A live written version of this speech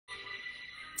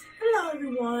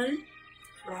everyone.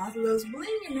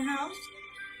 Rozlovesbling in the house.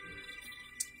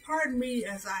 Pardon me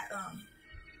as I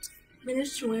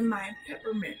finish chewing my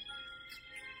peppermint.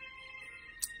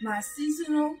 My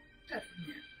seasonal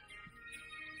peppermint.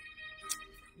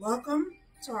 Welcome.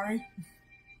 Sorry.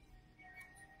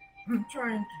 I'm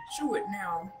trying to chew it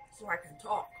now so I can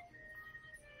talk.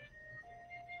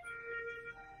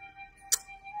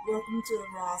 Welcome to the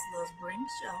Rozlovesbling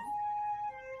show.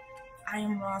 I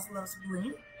am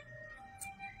Rozlovesbling,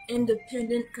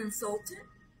 independent consultant.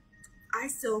 I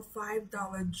sell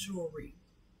 $5 jewelry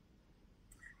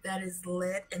that is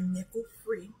lead and nickel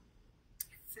free,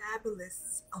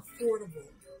 fabulous, affordable,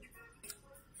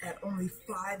 at only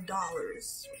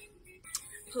 $5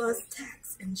 plus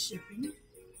tax and shipping.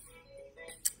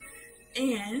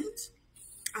 And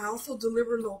I also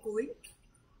deliver locally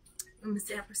in the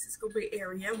San Francisco Bay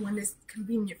Area when it's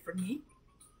convenient for me.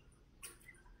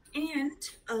 And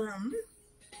let's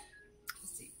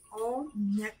see, all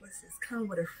necklaces come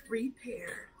with a free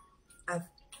pair of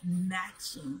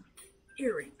matching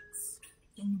earrings.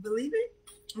 Can you believe it?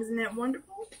 Isn't that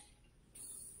wonderful?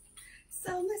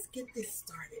 So let's get this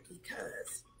started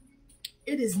because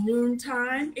it is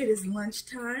noontime, it is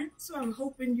lunchtime, so I'm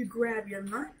hoping you grab your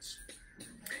lunch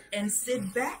and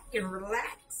sit back and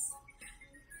relax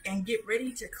and get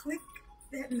ready to click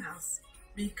that mouse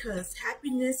because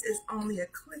happiness is only a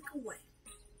click away.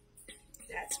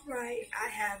 That's right, I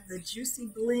have the Juicy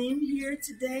Bling here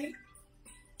today,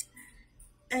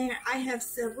 and I have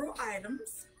several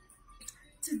items.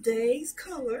 Today's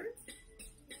color,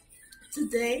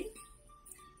 today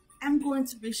I'm going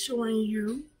to be showing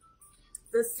you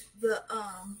the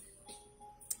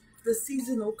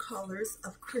seasonal colors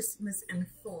of Christmas and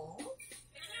fall,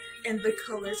 and the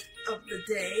colors of the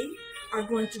day are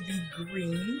going to be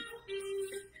green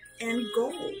and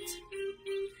gold.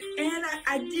 And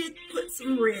I did put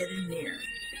some red in there.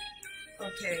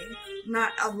 Okay,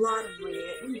 not a lot of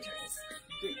red. Let me turn this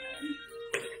green.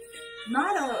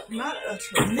 Not a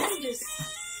tremendous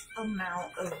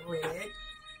amount of red,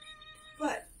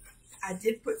 but I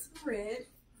did put some red.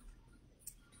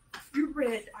 A few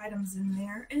red items in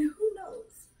there, and who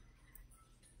knows?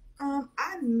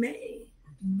 I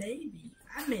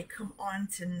may come on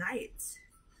tonight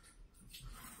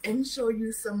and show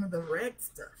you some of the red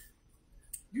stuff.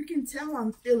 You can tell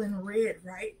I'm feeling red,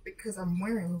 right? Because I'm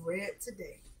wearing red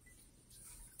today.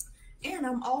 And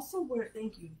I'm also wearing,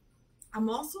 thank you. I'm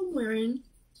also wearing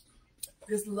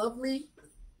this lovely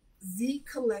Z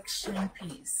Collection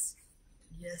piece.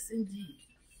 Yes, indeed.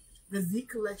 The Z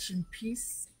Collection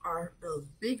piece are the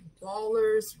big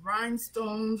ballers,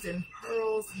 rhinestones, and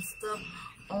pearls and stuff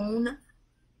on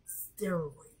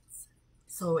steroids.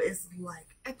 So it's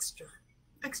like extra.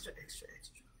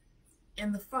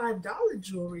 And the $5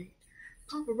 jewelry,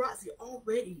 Paparazzi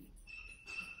already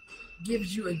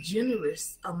gives you a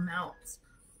generous amount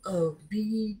of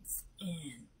beads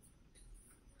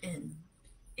and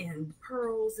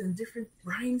pearls and different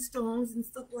rhinestones and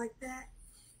stuff like that.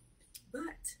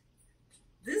 But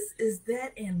this is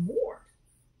that and more.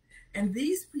 And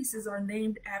these pieces are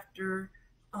named after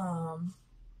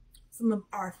some of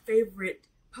our favorite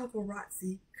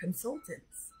paparazzi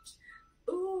consultants.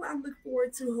 Oh, I look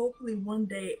forward to hopefully one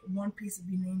day one piece will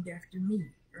be named after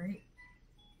me, right?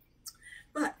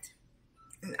 But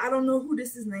I don't know who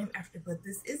this is named after, but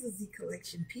this is a Z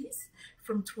Collection piece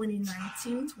from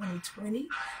 2019, 2020.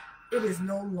 It is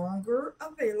no longer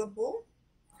available.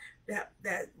 That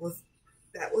was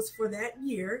for that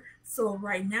year. So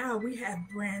right now we have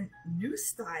brand new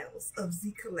styles of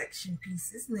Z Collection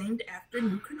pieces named after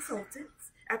new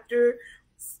consultants, after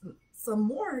some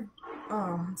more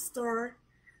star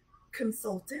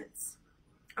consultants.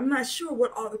 I'm not sure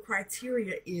what all the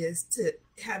criteria is to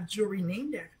have jewelry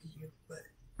named after you, but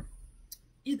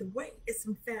either way, it's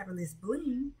some fabulous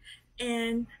bling.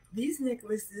 And these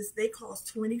necklaces, they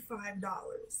cost $25.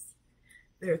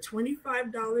 They're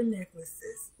 $25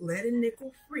 necklaces, lead and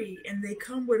nickel free, and they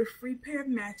come with a free pair of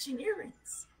matching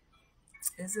earrings.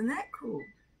 Isn't that cool?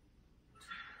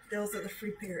 Those are the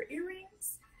free pair of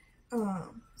earrings.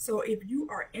 So if you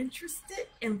are interested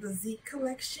in the Z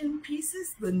Collection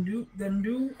pieces, the new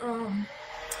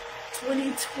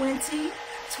 2020,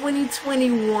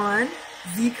 2021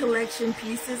 Z Collection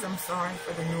pieces, I'm sorry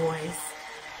for the noise.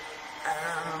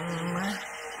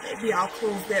 Maybe I'll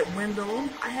close that window.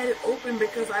 I had it open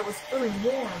because I was feeling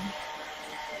warm.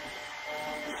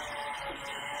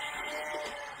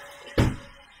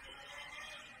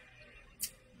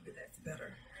 Maybe that's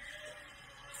better.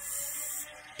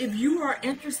 If you are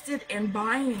interested in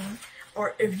buying,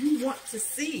 or if you want to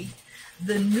see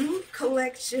the new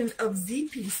collection of Z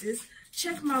pieces,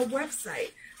 check my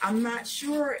website. I'm not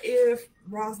sure if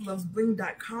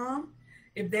rozlovesbling.com,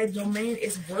 if that domain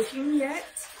is working yet.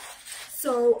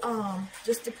 So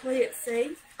just to play it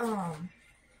safe,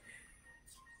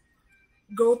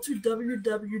 go to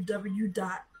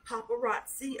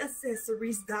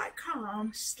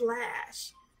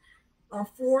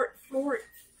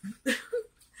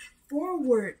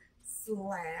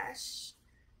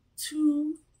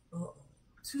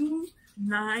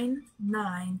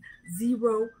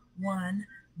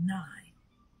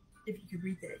If you could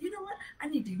read that. You know what? I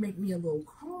need to make me a little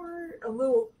card, a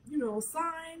little,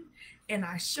 sign, and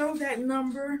I show that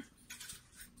number.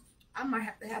 I might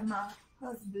have to have my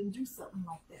husband do something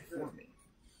like that for me.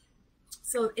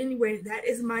 So anyway, that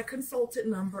is my consultant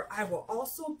number. I will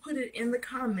also put it in the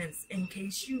comments in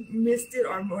case you missed it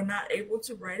or were not able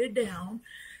to write it down.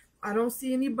 I don't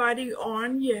see anybody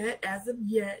on yet, as of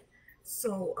yet.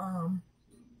 So,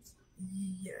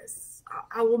 yes,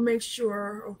 I will make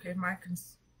sure. Okay,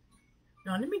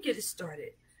 now let me get it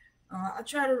started. I'll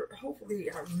try to,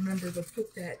 hopefully I remember to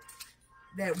put that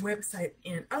website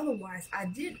in. Otherwise, I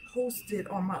did post it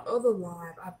on my other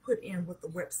live. I put in what the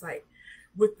website,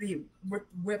 what the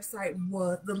website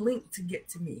was, the link to get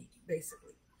to me,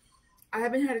 basically. I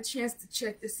haven't had a chance to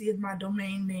check to see if my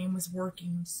domain name was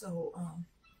working. So,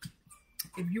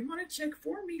 if you want to check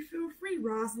for me, feel free.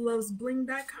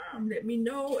 rozlovesbling.com. Let me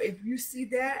know if you see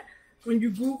that. When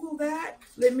you Google that,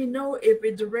 let me know if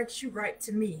it directs you right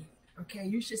to me. Okay,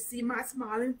 you should see my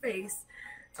smiling face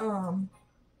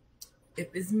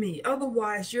if it's me.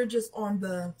 Otherwise, you're just on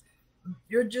the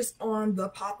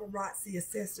Paparazzi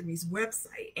Accessories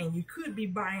website, and you could be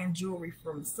buying jewelry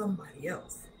from somebody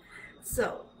else.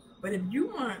 So, but if you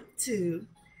want to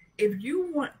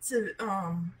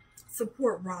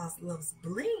support Roz Loves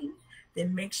Bling,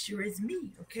 then make sure it's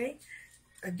me. Okay,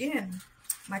 again,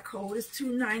 my code is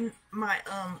 29. My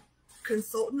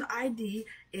consultant ID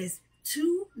is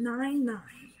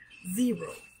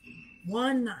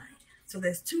 299019. So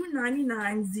that's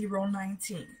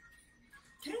 299-019.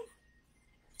 Okay.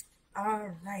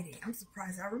 Alrighty. I'm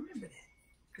surprised I remember that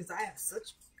because I have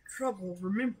such trouble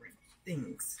remembering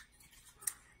things.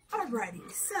 Alrighty.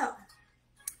 So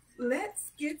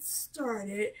let's get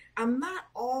started. I'm not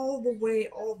all the way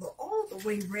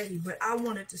ready, but I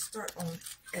wanted to start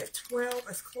at 12,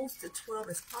 as close to 12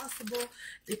 as possible,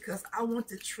 because I want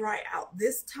to try out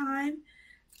this time,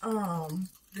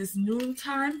 this noon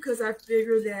time, because I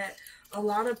figure that a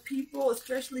lot of people,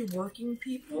 especially working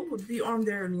people, would be on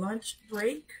their lunch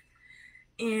break,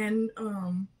 and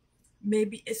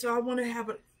maybe so I want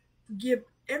to give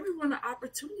everyone an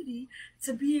opportunity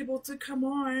to be able to come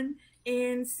on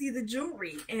and see the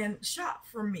jewelry and shop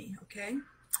from me. Okay,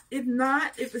 if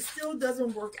not, if it still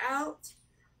doesn't work out,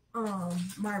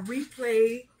 my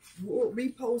replay will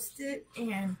repost it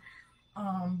and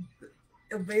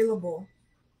available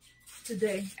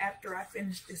today after I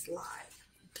finish this live.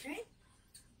 Okay,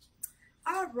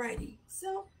 alrighty,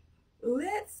 so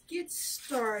let's get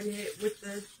started with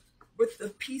the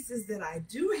pieces that I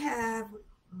do have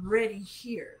ready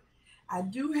here. I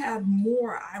do have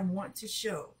more I want to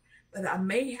show, but I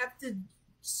may have to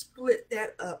split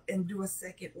that up and do a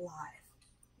second live.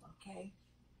 Okay,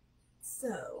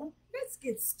 so let's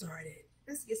get started.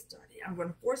 I'm going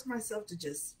to force myself to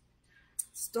just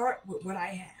start with what I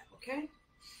have. Okay,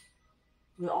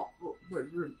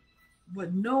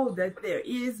 would know that there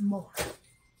is more,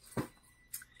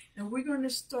 and we're going to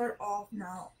start off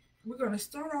now. We're going to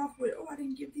start off with, I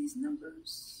didn't give these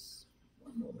numbers.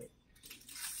 One moment.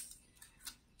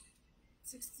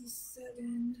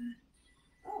 67.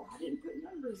 I didn't put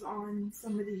numbers on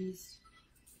some of these.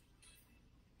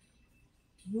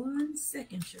 1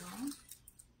 second, y'all.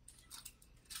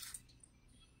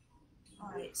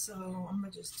 Alright, so I'm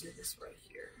going to just do this right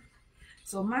here.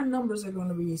 So my numbers are going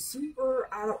to be super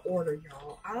out of order,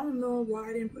 y'all. I don't know why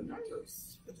I didn't put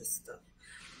numbers for this stuff.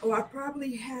 I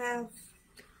probably have,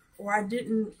 or I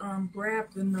didn't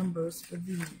grab the numbers for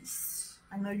these.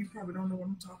 I know you probably don't know what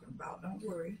I'm talking about. Don't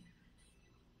worry.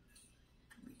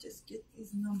 Let me just get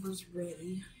these numbers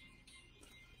ready.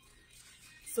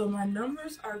 So my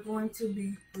numbers are going to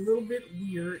be a little bit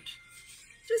weird.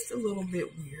 Just a little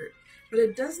bit weird. But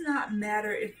it does not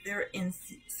matter if they're in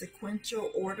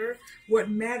sequential order. What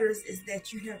matters is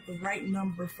that you have the right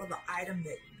number for the item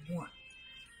that you want,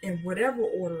 in whatever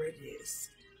order it is.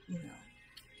 You know,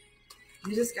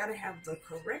 you just got to have the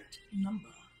correct number,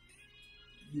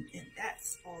 and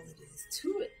that's all it is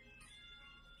to it.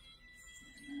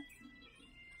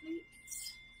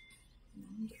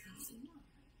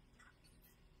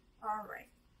 All right,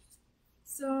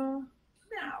 so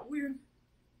now we're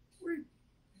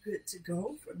good to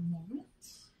go for the moment.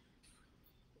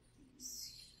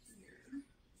 Here.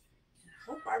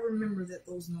 I hope I remember that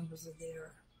those numbers are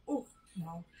there. Oh,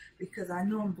 no, because I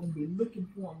know I'm going to be looking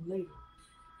for them later.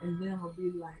 And then I'll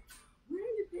be like, where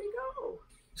did they go?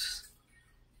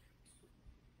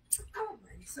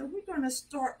 Alright, so we're going to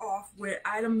start off with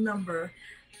item number.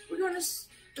 We're going to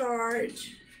start.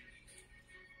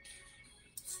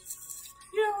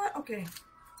 You know what? Okay.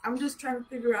 I'm just trying to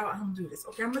figure out how to do this.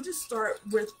 Okay, I'm going to just start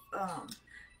with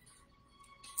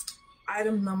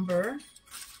item number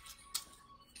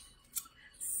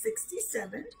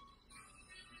 67.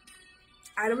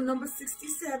 Item number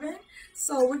 67.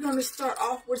 So we're going to start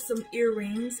off with some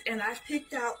earrings, and I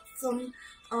picked out some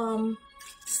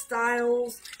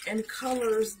styles and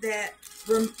colors that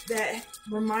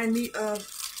remind me of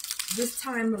this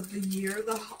time of the year,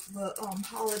 the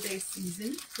holiday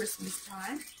season, Christmas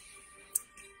time.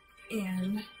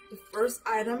 And the first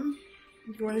item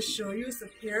I'm going to show you is a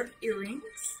pair of earrings.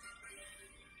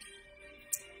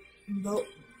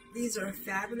 These are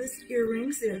fabulous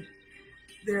earrings.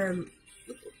 They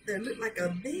look like a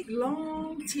big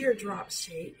long teardrop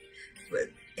shape,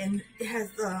 and it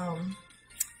has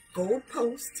gold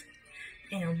post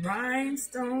and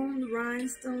rhinestone.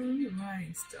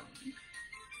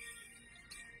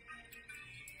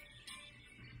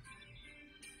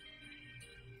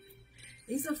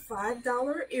 These are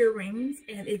 $5 earrings,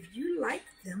 and if you like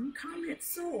them, comment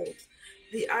sold.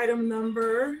 The item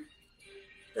number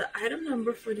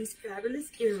for these fabulous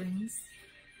earrings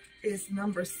is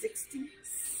number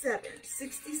 67.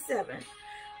 67.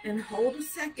 And hold a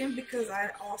second, because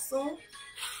I also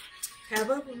have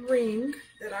a ring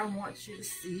that I want you to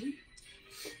see.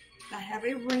 I have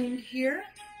a ring here.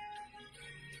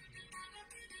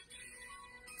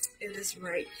 It is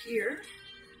right here.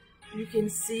 You can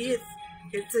see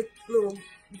it's a little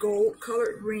gold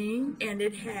colored ring, and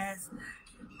it has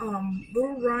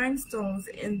little rhinestones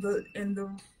in the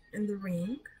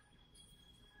ring.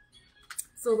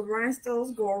 So the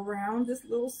rhinestones go around this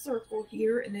little circle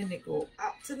here, and then they go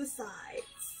out to the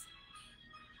sides,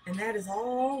 and that is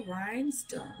all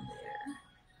rhinestone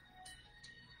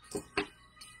there. Let's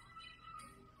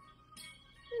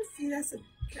see, that's a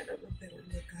kind of a better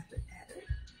look at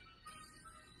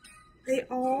it.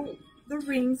 The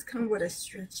rings come with a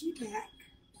stretchy back,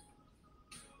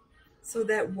 so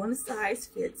that one size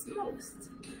fits most.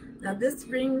 Now this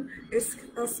ring is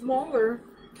a smaller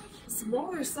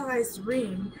size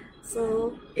ring,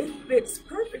 so it fits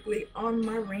perfectly on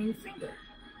my ring finger.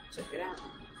 Check it out.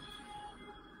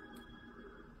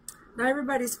 Now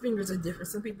everybody's fingers are different.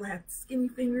 Some people have skinny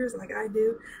fingers like I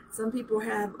do. Some people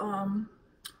have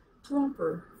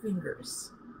plumper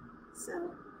fingers.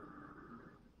 So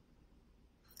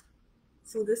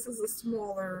this is a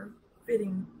smaller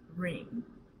fitting ring.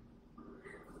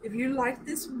 If you like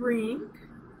this ring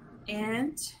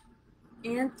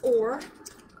or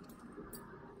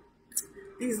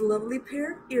these lovely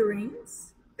pair of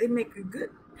earrings, they make a good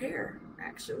pair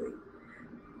actually.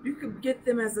 You could get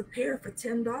them as a pair for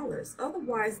 $10.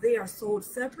 Otherwise, they are sold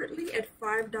separately at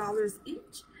 $5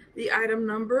 each. The item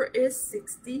number is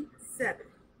 67.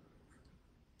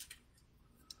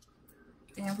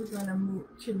 And we're going to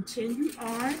continue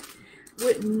on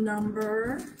with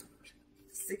number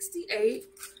 68.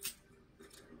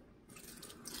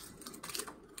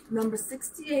 Number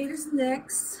 68 is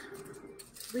next.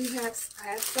 I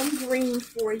have some green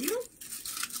for you,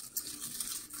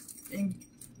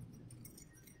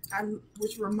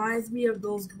 which reminds me of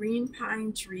those green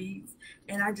pine trees,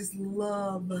 and I just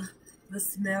love the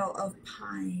smell of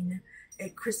pine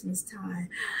at Christmas time.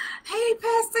 Hey,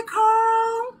 Pastor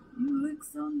Carl, you look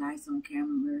so nice on camera.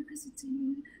 Merry Christmas to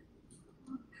you.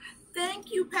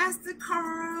 Thank you, Pastor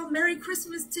Carl. Merry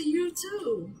Christmas to you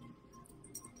too.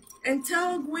 And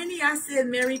tell Gwenny I said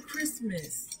Merry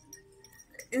Christmas.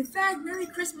 In fact, Merry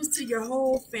Christmas to your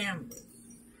whole family.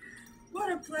 What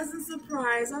a pleasant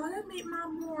surprise. Oh, that made my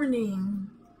morning.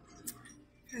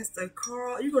 Pastor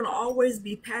Carl, you're going to always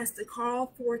be Pastor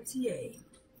Carl Fortier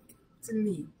to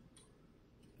me.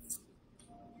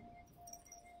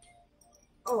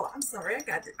 Oh, I'm sorry. I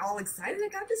got all excited. I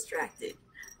got distracted.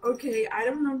 Okay,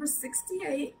 item number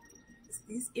 68 is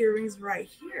these earrings right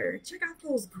here. Check out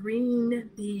those green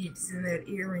beads in that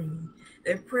earring.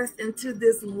 They're pressed into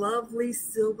this lovely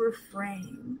silver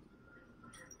frame.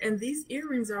 And these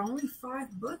earrings are only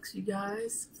 $5, you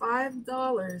guys.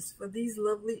 $5 for these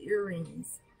lovely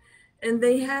earrings. And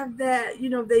they have that, you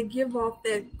know, they give off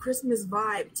that Christmas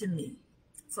vibe to me.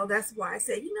 So that's why I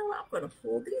said, you know what, I'm going to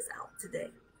pull these out today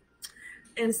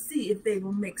and see if they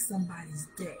will make somebody's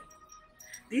day.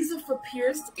 These are for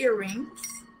pierced earrings.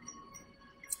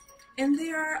 And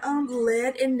they are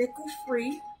lead and nickel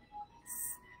free.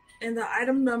 And the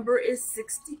item number is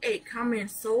 68. Comment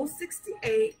sold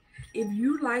 68 if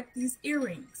you like these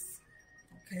earrings.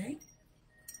 Okay.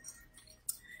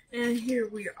 And here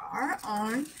we are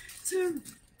on to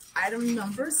item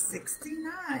number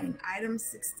 69. Item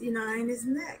 69 is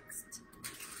next.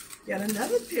 Got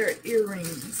another pair of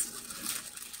earrings.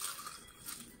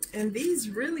 And these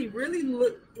really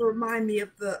remind me of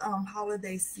the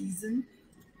holiday season.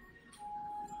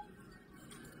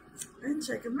 And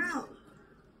check them out.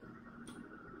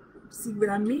 See what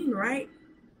I mean, right?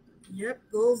 Yep,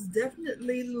 those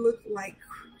definitely look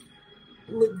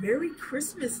very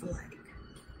Christmas-like.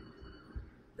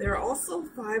 They're also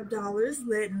 $5,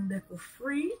 lead and nickel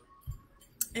free,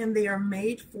 and they are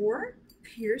made for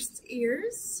pierced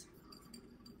ears.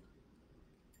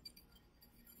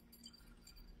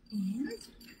 And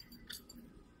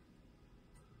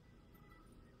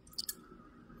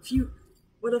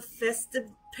what a festive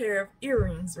pair of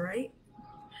earrings, right?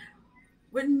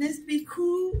 Wouldn't this be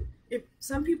cool? If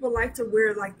some people like to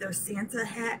wear like their Santa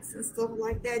hats and stuff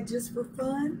like that just for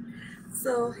fun.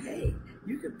 So hey,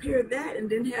 you could pair that and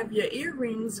then have your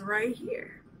earrings right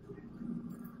here.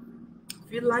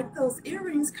 If you like those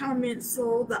earrings, comment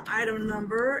sold. The item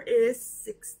number is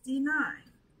 69.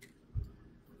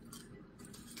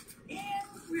 And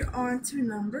we're on to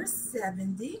number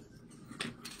 70.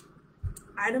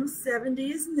 Item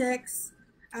 70 is next.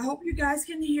 I hope you guys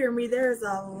can hear me. There's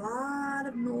a lot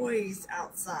of noise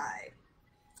outside.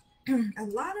 A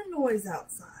lot of noise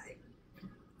outside.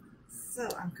 So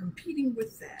I'm competing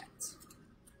with that.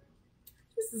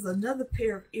 This is another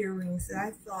pair of earrings that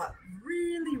I thought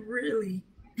really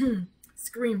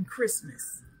screamed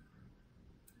Christmas.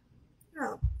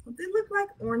 Oh, they look like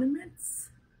ornaments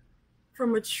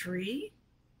from a tree.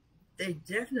 They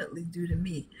definitely do to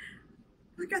me.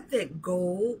 Look at that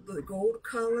gold, the gold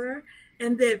color,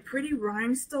 and that pretty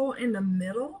rhinestone in the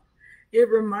middle. It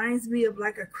reminds me of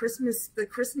like the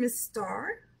Christmas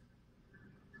star.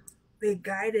 They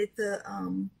guided the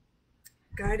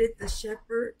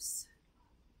shepherds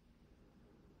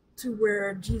to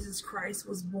where Jesus Christ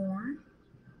was born.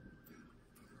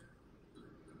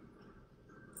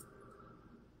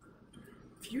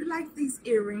 If you like these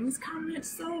earrings, comment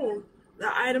sold.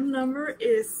 The item number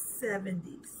is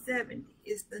 70. 70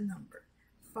 is the number.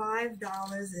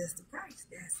 $5 is the price.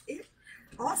 That's it.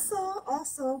 Also,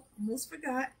 almost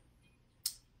forgot.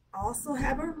 Also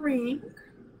have a ring.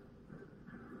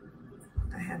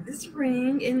 I have this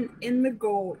ring in the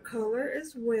gold color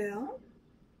as well.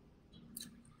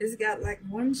 It's got like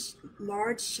one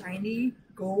large shiny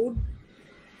gold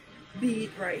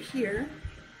bead right here.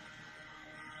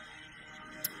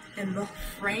 And the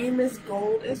frame is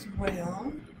gold as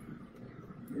well.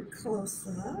 Close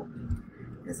up.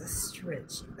 There's a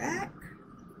stretch back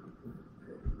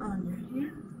on your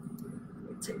hand.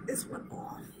 We'll take this one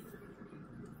off.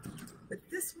 Put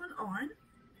this one on.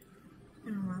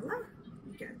 And voila.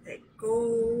 You got that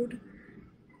gold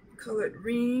colored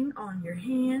ring on your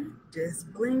hand.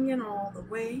 Just blinging all the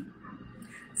way.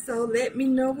 So let me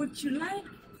know what you like.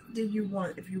 If you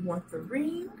want the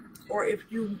ring, or if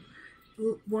you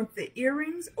want the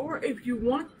earrings, or if you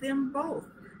want them both.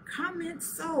 Comment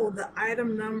sold. The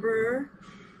item number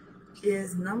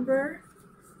is number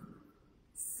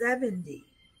 70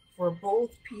 for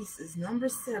both pieces. Number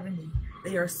 70.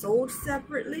 They are sold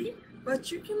separately,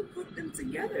 but you can put them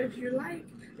together if you like.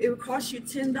 It would cost you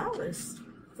 $10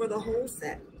 for the whole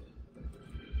set.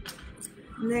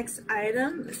 Next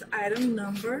item is item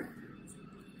number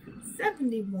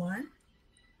 71.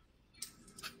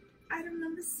 Item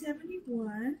number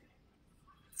 71.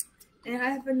 And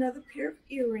I have another pair of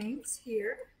earrings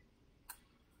here.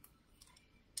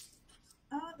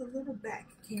 Oh, the little back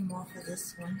came off of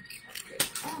this one. Okay.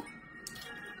 Oh.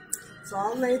 So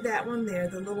I'll lay that one there.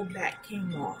 The little back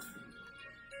came off.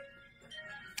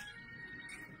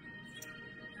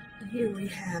 And here we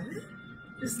have it.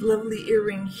 This lovely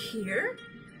earring here.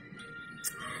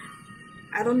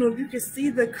 I don't know if you can see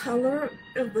the color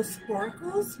of the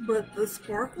sparkles, but the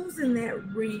sparkles in that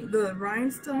ring, the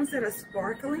rhinestones that are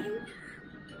sparkling,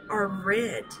 are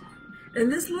red.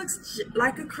 And this looks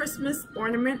like a Christmas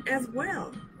ornament as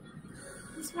well.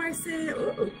 That's why I said,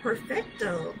 oh,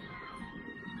 perfecto.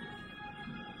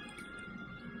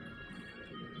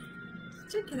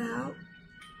 Check it out.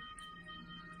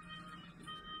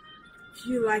 If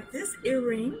you like this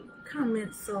earring,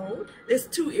 comment sold. There's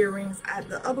two earrings.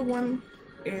 The other one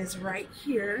is right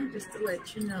here, just to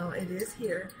let you know. It is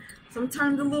here.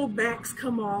 Sometimes the little backs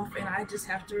come off and I just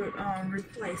have to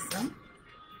replace them.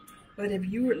 But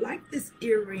if you would like this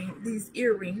earring, these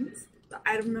earrings, The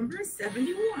item number is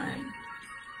 71.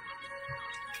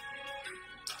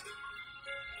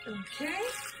 Okay,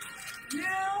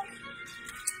 now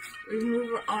we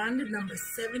move on to number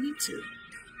 72.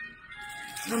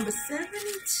 Number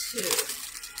 72.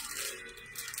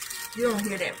 You don't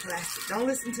hear that plastic. Don't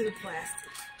listen to the plastic.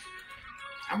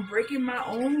 I'm breaking my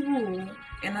own rule,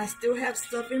 and I still have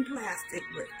stuff in plastic,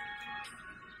 but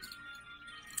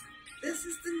this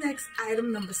is the next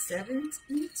item, number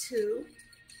 72.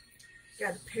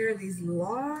 Got a pair of these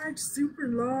large, super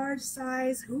large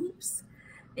size hoops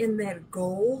in that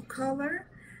gold color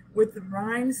with the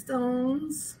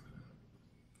rhinestones.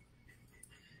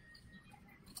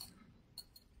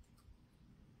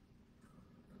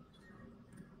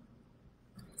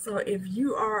 So if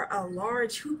you are a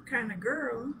large hoop kind of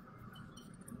girl,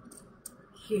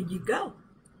 here you go.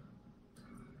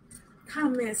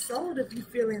 Comment sold if you're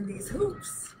feeling these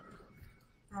hoops.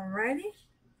 Alrighty,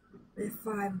 they're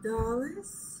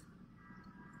 $5.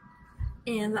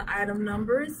 And the item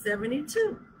number is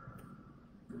 72.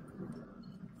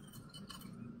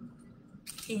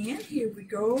 And here we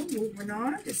go, moving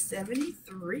on to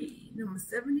 73, number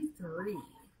 73.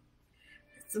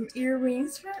 Some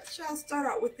earrings. First, I'll start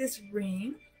out with this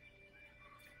ring.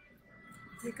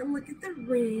 Take a look at the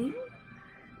ring.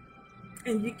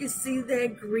 And you can see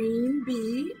that green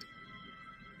bead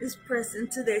is pressed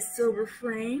into that silver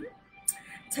frame.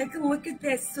 Take a look at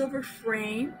that silver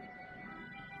frame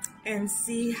and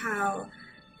see how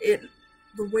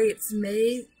the way it's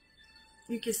made.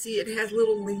 You can see it has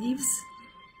little leaves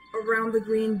around the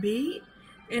green bead,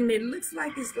 and it looks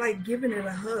like it's like giving it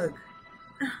a hug.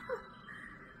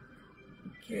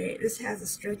 Okay, this has a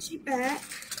stretchy back.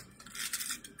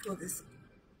 Pull this.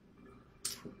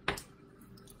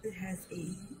 It has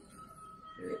here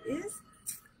it is.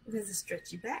 It has a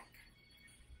stretchy back.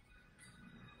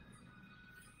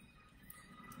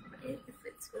 It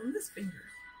fits on this finger.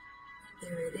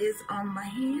 There it is on my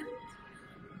hand.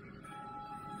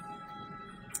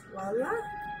 Voila.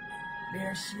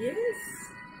 There she is.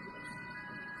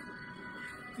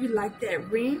 If you like that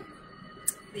ring,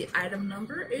 the item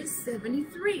number is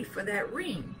 73 for that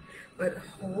ring. But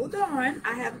hold on,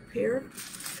 I have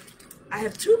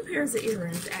two pairs of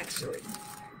earrings actually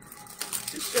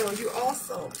to show you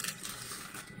also.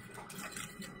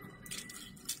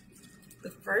 The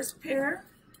first pair,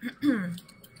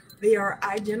 they are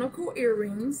identical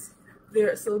earrings.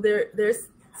 They're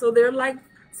like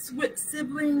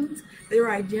siblings. They're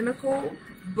identical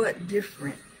but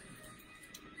different.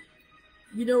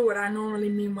 You know what I normally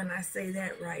mean when I say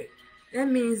that, right? That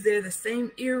means they're the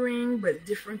same earring but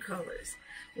different colors.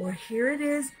 Well, here it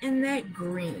is in that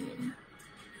green.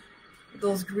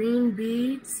 Those green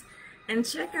beads. And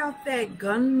check out that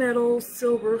gunmetal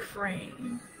silver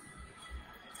frame.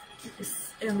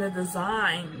 And the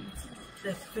design,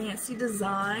 the fancy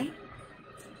design.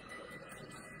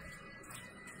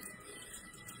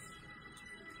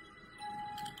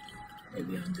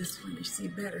 Maybe on this one you see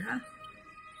better, huh?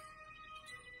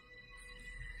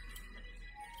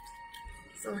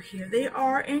 So here they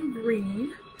are in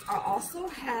green. I also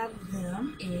have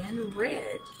them in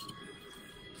red.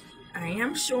 I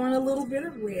am showing a little bit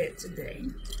of red today.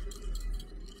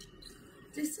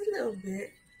 Just a little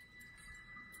bit.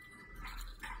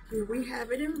 Here we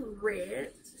have it in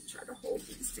red. Try to hold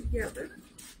these together.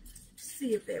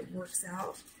 See if that works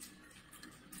out.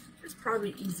 It's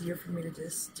probably easier for me to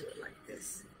just do it like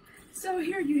this. So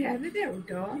here you have it. There we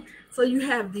go. So you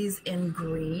have these in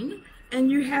green, and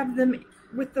you have them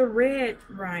with the red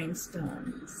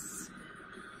rhinestones.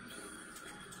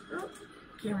 Oh,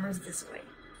 camera's this way.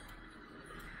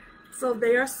 So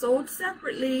they are sold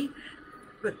separately,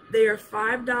 but they are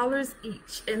 $5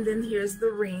 each. And then here's the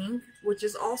ring, which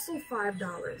is also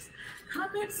 $5.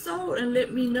 Comment sold and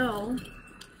let me know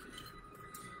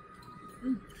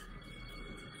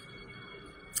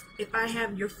if I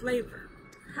have your flavor.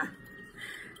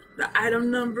 The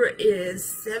item number is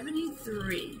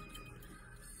 73.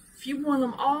 If you want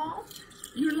them all,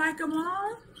 you like them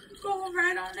all, go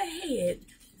right on ahead.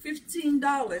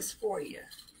 $15 for you.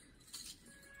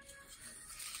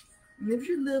 And if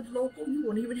you live local, you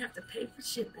won't even have to pay for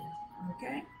shipping,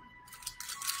 okay?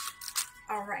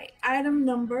 All right, item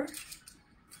number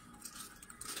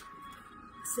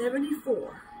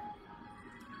 74.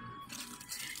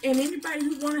 And anybody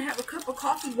who want to have a cup of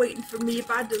coffee waiting for me if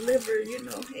I deliver, you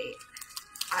know, hey,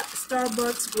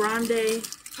 Starbucks, Grande,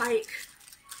 Pike.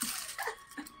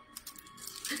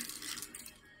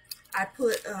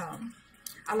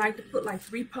 I like to put like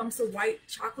 3 pumps of white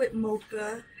chocolate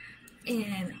mocha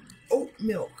and oat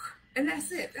milk. And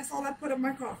that's it. That's all I put in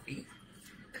my coffee.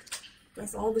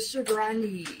 That's all the sugar I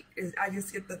need. Is I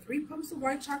just get the 3 pumps of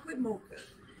white chocolate mocha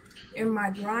in my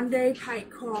grande pike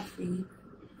coffee.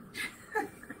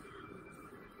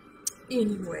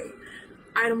 Anyway,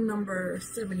 item number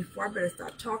 74. I better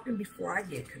stop talking before I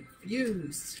get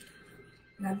confused.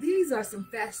 Now these are some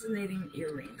fascinating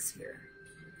earrings here.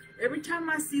 Every time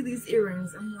I see these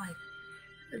earrings, I'm like,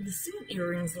 I've seen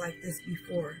earrings like this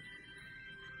before.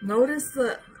 Notice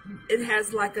it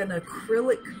has like an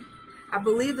acrylic. I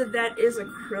believe that is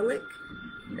acrylic.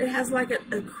 It has like an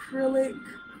acrylic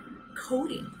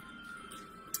coating.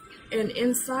 And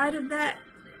inside of that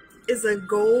is a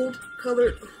gold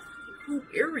colored hoop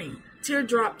earring.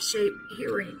 Teardrop shaped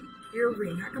earring.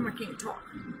 How come I can't talk?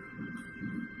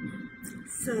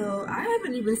 So I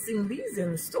haven't even seen these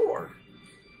in the store.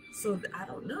 So I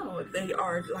don't know if they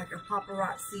are like a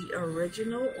paparazzi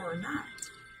original or not.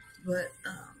 But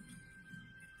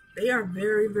they are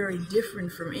very, very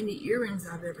different from any earrings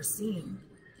I've ever seen.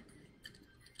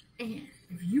 And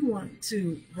if you want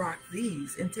to rock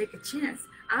these and take a chance,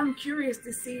 I'm curious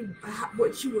to see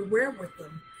what you would wear with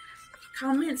them.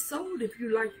 Comment sold if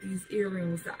you like these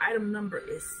earrings. The item number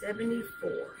is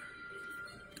 74.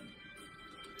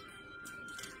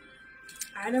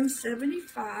 Item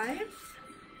 75.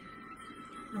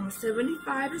 Number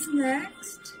 75 is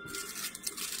next.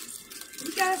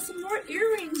 We got some more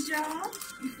earrings, y'all.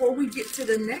 Before we get to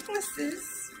the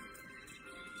necklaces,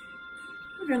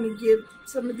 we're going to give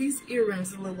some of these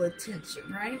earrings a little attention,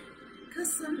 right?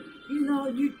 Because some,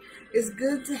 it's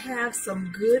good to have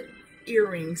some good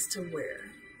earrings to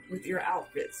wear with your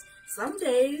outfits. Some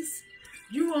days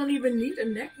you won't even need a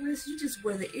necklace, you just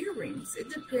wear the earrings. It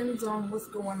depends on what's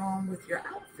going on with your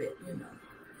outfit,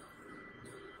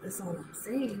 That's all I'm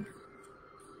saying.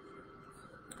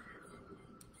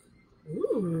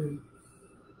 Ooh,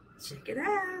 check it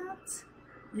out.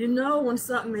 When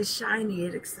something is shiny,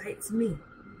 it excites me.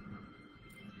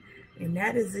 And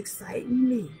that is exciting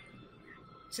me.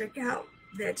 Check out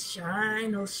that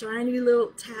shine, those shiny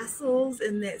little tassels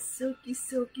and that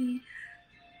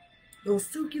those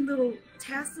silky little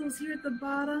tassels here at the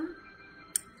bottom.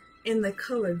 In the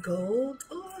color gold.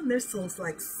 Oh, and they're so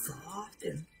like soft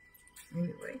and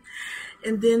anyway.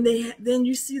 And then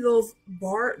you see this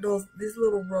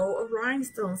little row of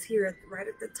rhinestones here right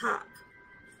at the top.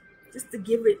 Just to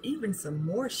give it even some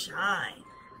more shine.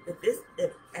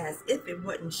 As if it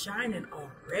wasn't shining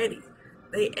already.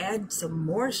 They add some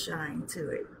more shine to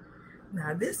it.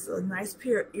 Now this is a nice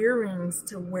pair of earrings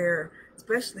to wear,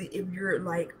 especially if you're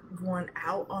like going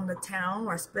out on the town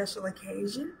or a special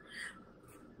occasion.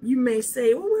 You may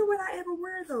say, well, where would I ever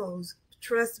wear those?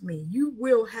 Trust me, you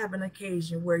will have an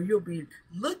occasion where you'll be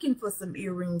looking for some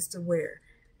earrings to wear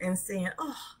and saying,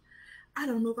 oh, I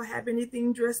don't know if I have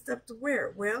anything dressed up to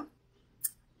wear. Well,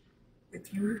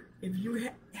 if you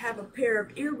have a pair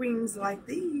of earrings like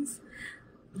these,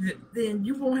 then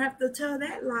you won't have to tell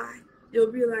that lie.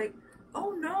 You'll be like,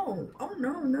 oh no,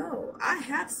 I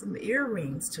have some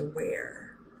earrings to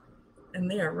wear.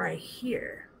 And they're right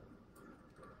here.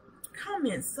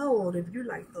 Comment sold if you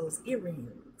like those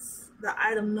earrings. The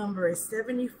item number is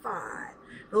 75.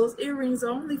 Those earrings are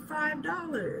only $5.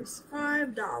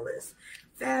 $5.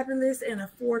 Fabulous and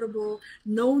affordable.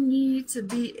 No need to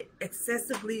be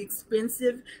excessively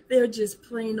expensive. They're just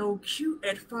plain old cute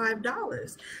at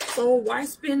 $5. So why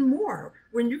spend more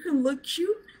when you can look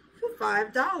cute for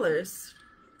 $5?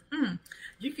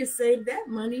 You can save that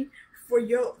money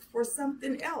for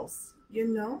something else,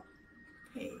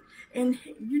 Hey, and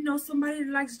somebody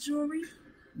that likes jewelry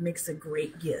makes a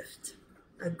great gift.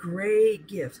 A great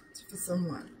gift for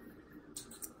someone.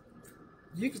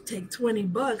 You could take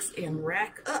 $20 and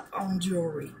rack up on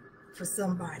jewelry for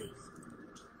somebody.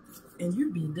 And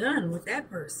you'd be done with that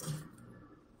person.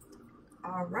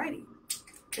 Alrighty.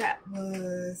 That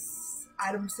was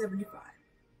item 75.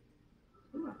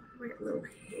 Ooh, I got little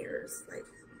hairs. Like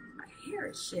my hair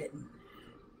is shedding.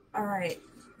 Alright.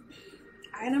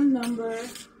 Item number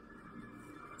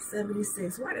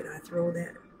 76. Why did I throw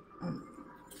that?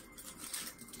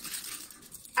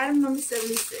 Item number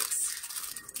 76.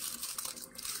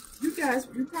 You guys,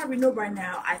 you probably know by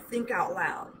now, I think out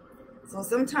loud. So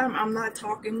sometimes I'm not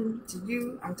talking to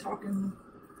you, I'm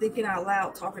thinking out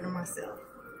loud, talking to myself.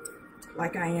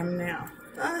 Like I am now.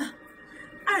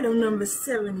 Item number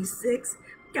 76.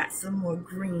 Got some more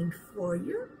green for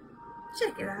you.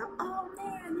 Check it out. Oh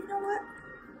man, you know what?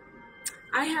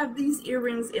 I have these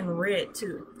earrings in red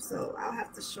too, so I'll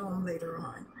have to show them later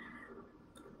on.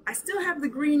 I still have the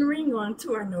green ring on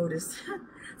too, I noticed.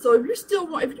 So if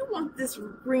you want this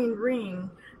green ring,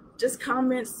 just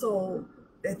comment so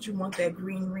that you want that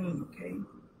green ring, okay?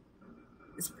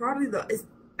 It's probably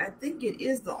I think it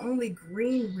is the only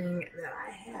green ring that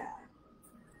I have.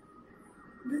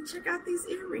 But check out these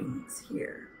earrings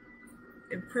here.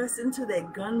 They're pressed into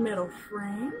that gunmetal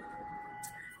frame.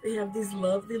 They have these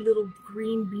lovely little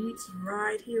green beads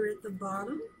right here at the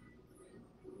bottom.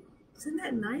 Isn't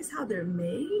that nice how they're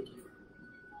made?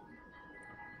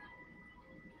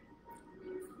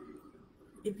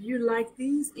 If you like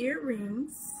these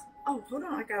earrings, oh, hold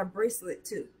on, I got a bracelet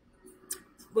too.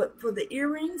 But for the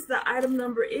earrings, the item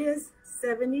number is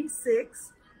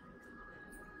 76.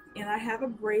 And I have a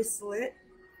bracelet.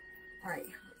 All right,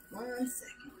 1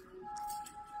 second.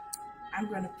 I'm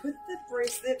going to put the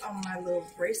bracelet on my little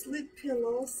bracelet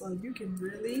pillow so you can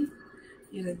really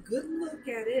get a good look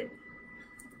at it.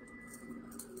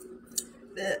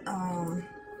 The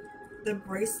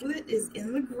bracelet is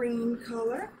in the green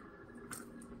color,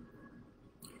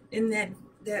 in that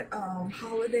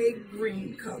holiday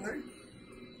green color.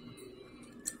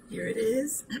 Here it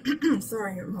is.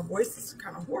 Sorry, my voice is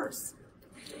kind of hoarse.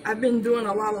 I've been doing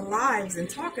a lot of lives and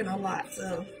talking a lot,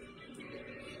 so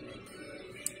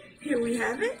here we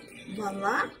have it.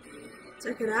 Voila.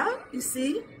 Check it out. You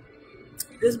see,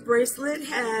 this bracelet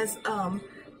has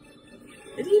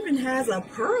it even has a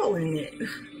pearl in it.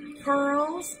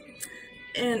 Pearls.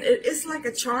 And it's like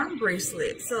a charm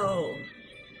bracelet. So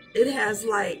it has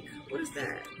like, what is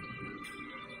that?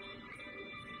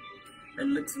 It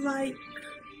looks like,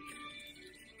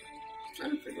 I'm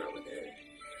trying to figure out what that is.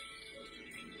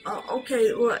 Oh,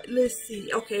 okay, well, let's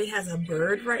see. Okay, it has a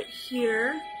bird right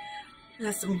here. It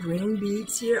has some green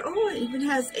beads here. Oh, it even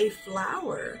has a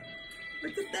flower.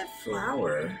 Look at that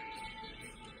flower.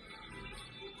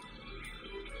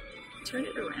 Turn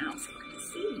it around so I can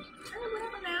see. Turn it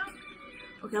around now.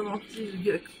 Okay, I want you to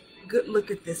get a good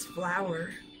look at this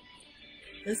flower.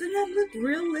 Doesn't that look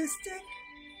realistic?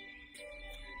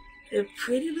 A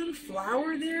pretty little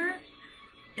flower there.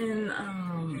 And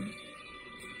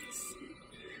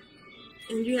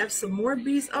you have some more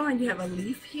beads. Oh, and you have a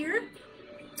leaf here.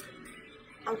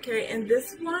 Okay, and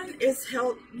this one is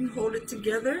held, you hold it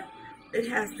together. It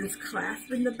has this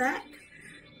clasp in the back.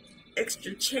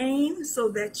 Extra chain so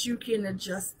that you can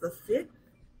adjust the fit.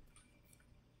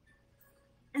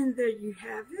 And there you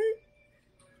have it.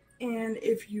 And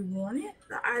if you want it,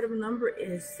 the item number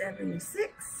is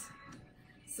 76.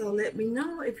 So let me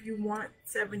know if you want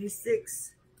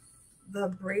 76, the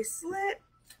bracelet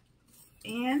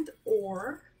and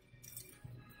or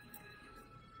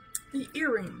the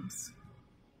earrings.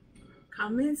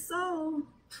 Comment so.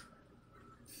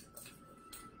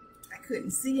 I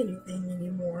couldn't see anything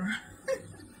anymore.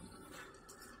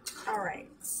 All right,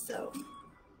 so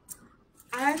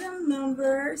item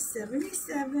number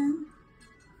 77.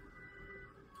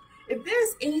 If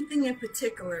there's anything in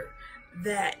particular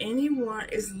that anyone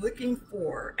is looking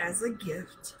for as a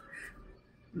gift,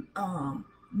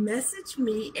 message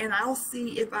me and I'll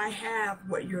see if I have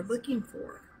what you're looking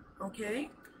for, okay?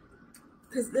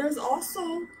 Because there's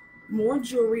also more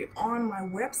jewelry on my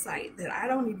website that I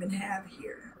don't even have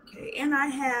here, okay? And I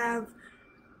have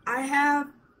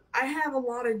a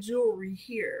lot of jewelry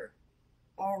here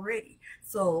already.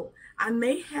 So I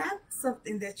may have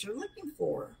something that you're looking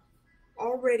for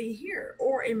already here,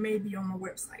 or it may be on my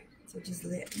website. So just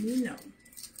let me know.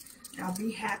 I'll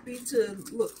be happy to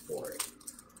look for it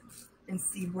and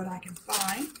see what I can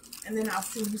find. And then I'll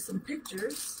send you some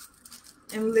pictures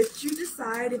and let you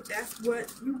decide if that's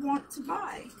what you want to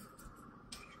buy.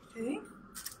 Okay.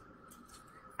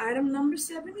 Item number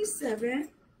 77.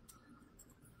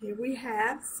 Here we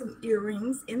have some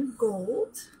earrings in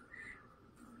gold.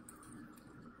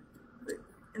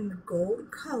 In the gold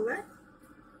color.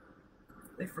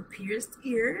 They're for pierced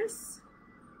ears.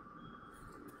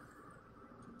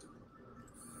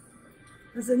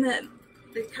 Doesn't that,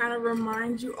 they kind of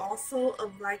remind you also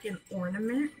of like an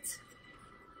ornament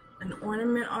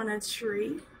on a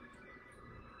tree.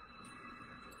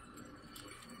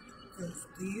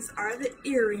 These are the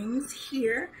earrings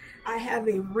here. I have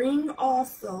a ring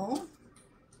also.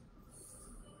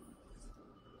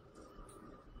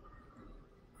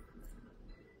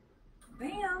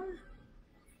 Bam.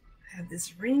 I have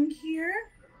this ring here.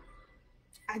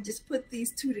 I just put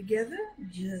these two together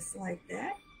just like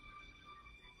that.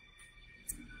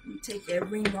 You take that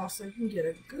ring off so you can get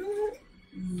a good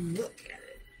look at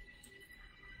it.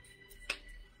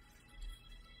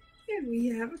 Here we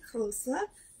have a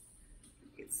close-up.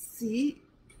 You can see,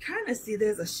 kind of see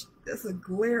there's a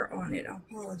glare on it. I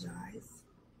apologize.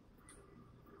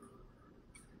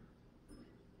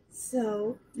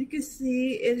 So you can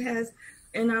see it has,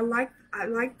 and I like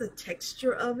the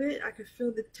texture of it. I can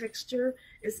feel the texture.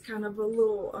 It's kind of a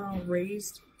little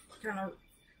raised, kind of,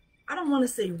 I don't want to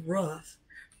say rough,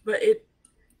 but it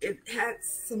had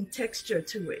some texture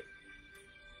to it.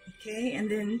 Okay, and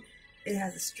then it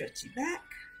has a stretchy back.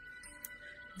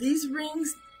 These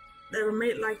rings that are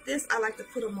made like this, I like to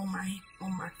put them on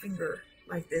my finger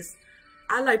like this.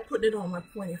 I like putting it on my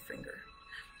pointer finger.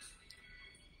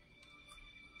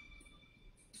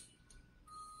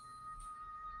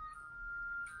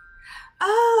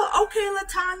 Oh, okay,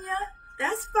 LaTanya,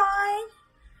 that's fine.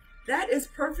 That is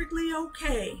perfectly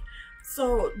okay.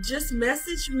 So just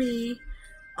message me.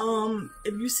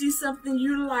 If you see something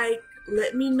you like,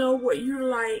 let me know what you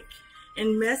like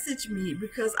and message me,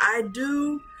 because I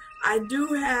do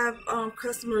have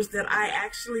customers that I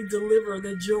actually deliver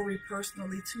the jewelry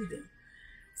personally to them.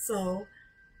 So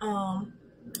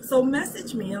so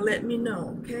message me and let me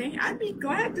know, okay? I'd be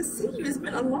glad to see you. It's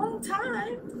been a long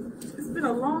time. It's been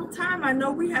a long time. I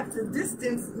know we have to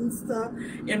distance and stuff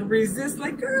and resist,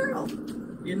 like, girl,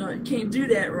 you know, you can't do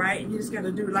that, right? You just got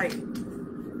to do, like,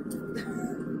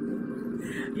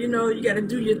 you know, you got to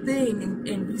do your thing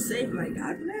and be safe. Like,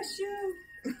 God bless you.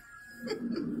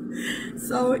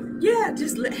 So, yeah,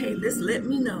 just let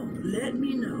me know. Let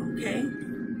me know, okay?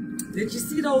 Did you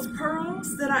see those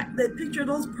pearls that picture of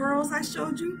those pearls I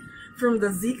showed you from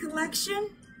the Z collection?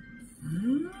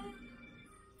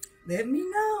 Let me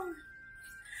know.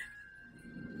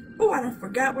 Oh, I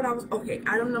forgot what I was, okay,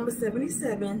 item number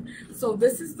 77. So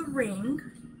this is the ring,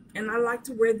 and I like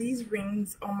to wear these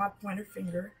rings on my pointer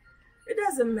finger. It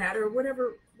doesn't matter,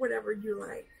 whatever you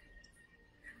like.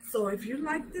 So if you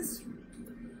like this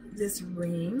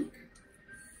ring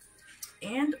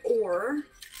and or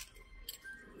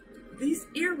these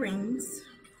earrings,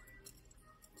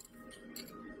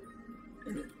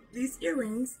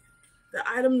 the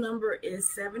item number is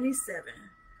 77.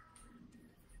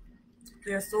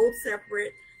 They're sold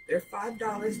separate. They're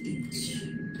 $5 each.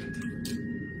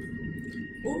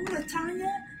 Oh,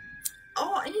 LaTanya.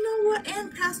 Oh, and you know what?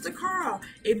 And Pastor Carl,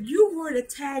 if you were to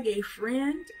tag a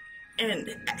friend and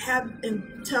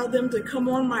tell them to come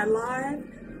on my live,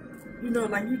 you know,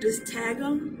 like you just tag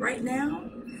them right now,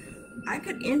 I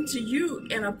could enter you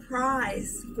in a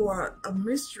prize for a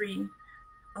mystery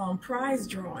prize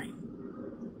drawing.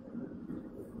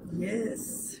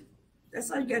 Yes. That's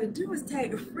all you got to do is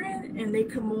tag a friend and they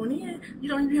come on in. You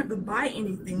don't even have to buy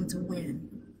anything to win.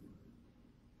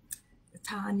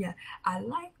 Tanya, I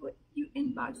like what you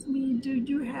inboxed me. Do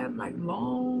you have like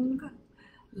long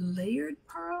layered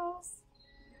pearls?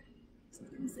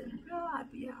 Somebody said, girl, I'll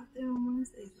be out there on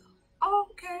Wednesday. Oh,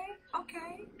 okay,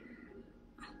 okay.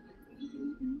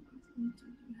 Long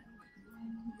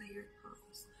layered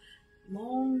pearls.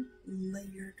 Long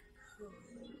layered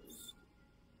pearls.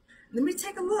 Let me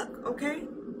take a look, okay?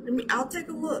 I'll take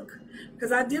a look,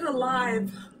 because I did a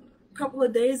live a couple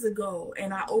of days ago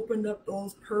and I opened up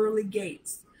those pearly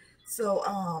gates. So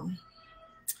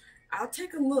I'll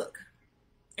take a look.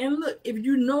 And look, if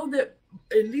you know that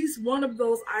at least one of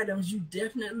those items you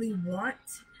definitely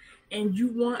want and you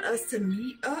want us to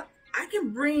meet up, I can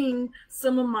bring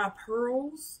some of my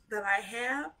pearls that I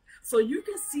have so you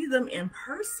can see them in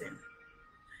person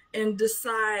and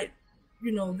decide,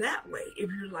 you know, that way if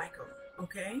you like them,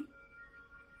 okay?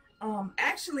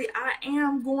 Actually, I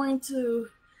am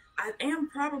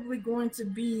probably going to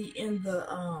be in the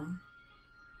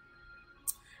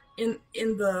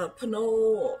in the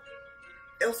Pinole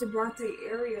El Sobrante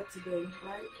area today,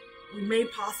 right? We may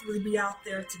possibly be out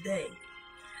there today.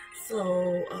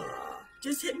 So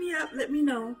just hit me up, let me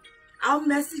know. I'll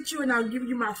message you and I'll give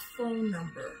you my phone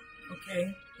number,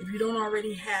 okay? If you don't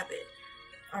already have it.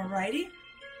 Alrighty?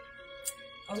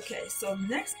 Okay, so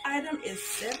next item is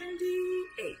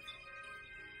 78.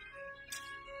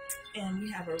 And we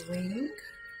have a ring.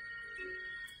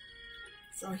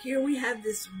 So here we have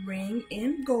this ring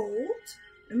in gold,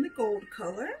 in the gold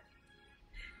color.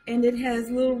 And it has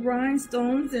little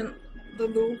rhinestones in the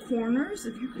little corners,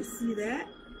 if you can see that.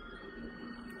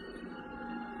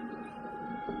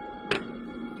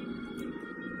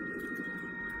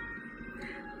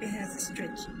 It has a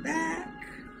stretchy back.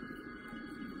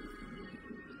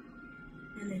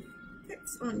 And it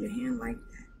fits on your hand like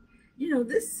that. You know,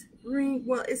 this ring,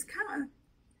 well, it's kind of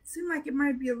seemed like it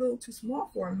might be a little too small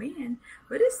for a man,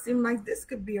 but it seemed like this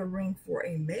could be a ring for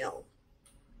a male.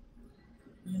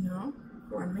 You know,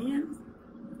 for a man.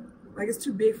 Like it's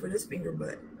too big for this finger,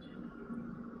 but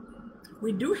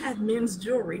we do have men's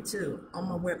jewelry too on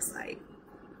my website.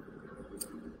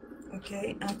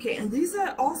 Okay, and these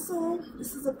are also,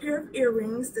 this is a pair of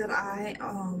earrings that I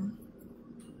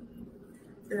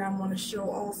want to show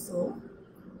also.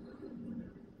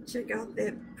 Check out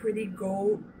that pretty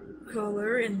gold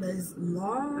color and those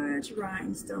large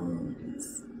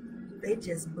rhinestones. They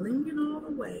just blinging all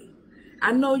the way.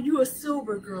 I know you a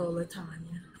silver girl,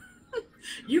 Latanya.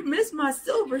 You missed my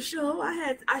silver show.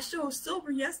 I showed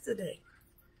silver yesterday,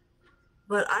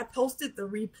 but I posted the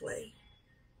replay.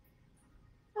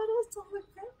 Oh, those don't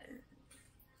look bad.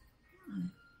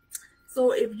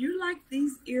 So if you like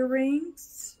these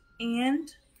earrings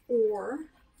and or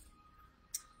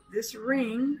this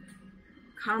ring,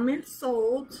 comment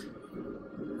sold.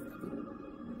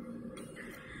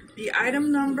 The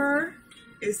item number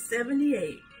is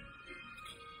 78.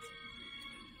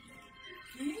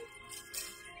 Okay,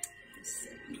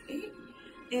 78.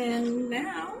 And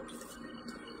now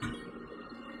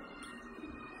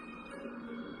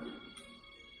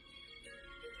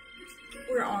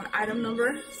we're on item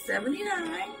number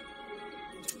 79.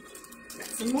 Got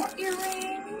some more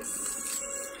earrings.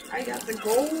 I got the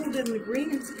gold and the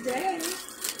green today.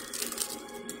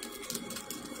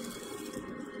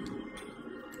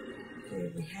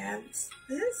 Here we have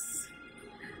this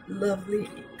lovely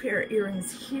pair of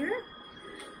earrings here.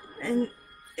 And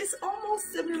it's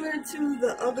almost similar to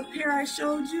the other pair I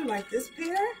showed you, like this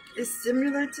pair is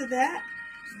similar to that,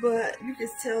 but you can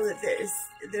tell that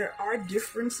there are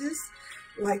differences.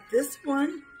 Like this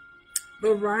one,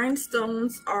 the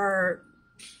rhinestones are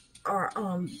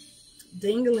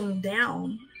dangling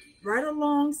down right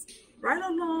along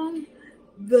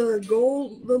the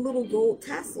little gold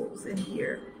tassels in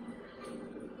here.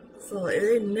 So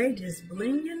they just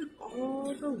blinging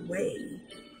all the way.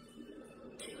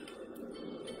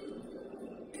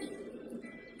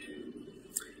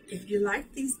 If you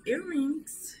like these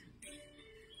earrings,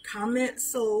 comment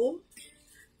sold.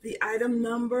 The item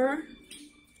number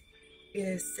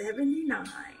is 79.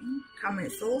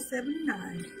 Comment sold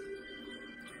 79.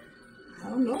 I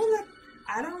don't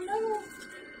know.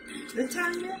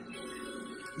 Latanya,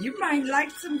 you might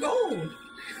like some gold.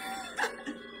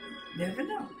 Never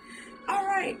know. All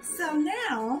right, so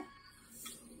now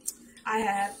I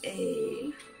have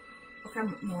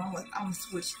I'm gonna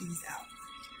switch these out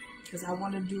because I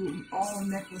want to do all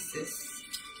necklaces.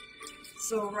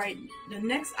 So the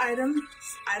next item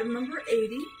is item number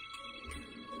 80.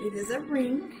 It is a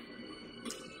ring.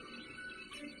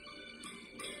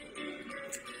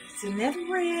 It's in that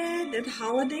red, that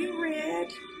holiday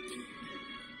red.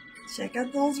 Check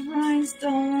out those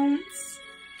rhinestones.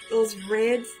 Those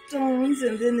red stones,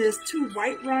 and then there's 2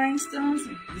 white rhinestones.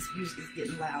 This music is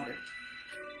getting louder.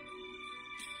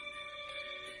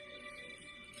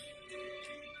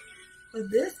 So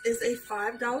this is a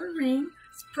 $5 ring.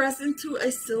 It's pressed into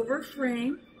a silver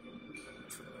frame.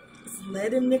 It's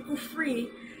lead and nickel free.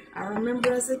 I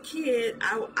remember as a kid,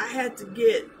 I had to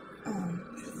get a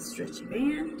stretchy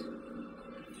band.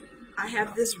 I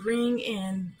have this ring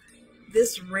in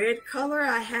this red color.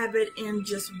 I have it in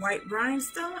just white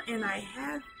rhinestone, and I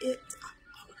have it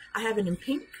in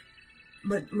pink,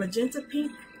 magenta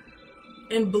pink,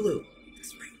 and blue.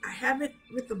 That's right. I have it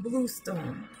with the blue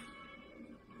stone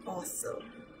also.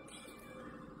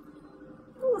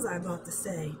 What was I about to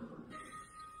say?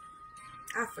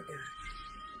 I forgot.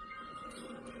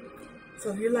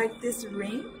 So if you like this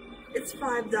ring, it's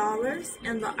 $5,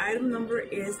 and the item number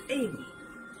is 80.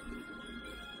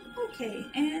 Okay,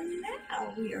 and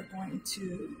now we are going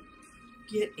to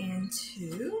get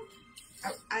into,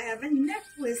 I have a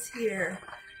necklace here,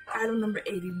 item number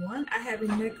 81. I have a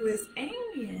necklace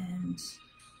and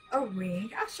a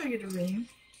ring. I'll show you the ring.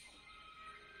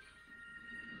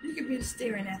 You can be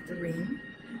staring at the ring.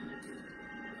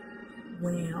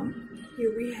 Well,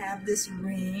 here we have this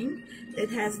ring.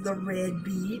 It has the red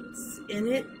beads in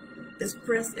it. It's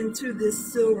pressed into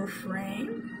this silver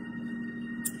frame.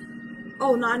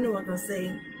 Oh, no, I know what I'm going to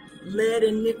say. Lead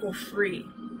and nickel free.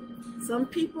 Some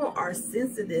people are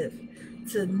sensitive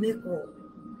to nickel,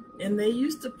 and they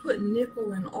used to put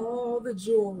nickel in all the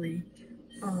jewelry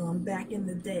back in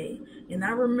the day. And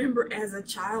I remember as a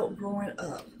child growing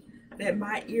up that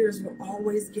my ears would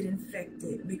always get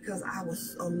infected because I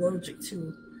was allergic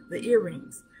to the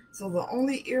earrings. So the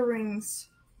only earrings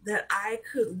that I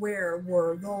could wear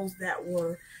were those that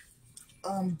were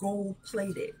gold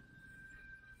plated.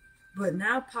 But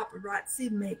now paparazzi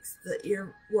makes the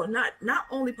ear, well, not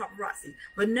only paparazzi,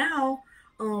 but now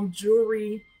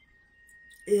jewelry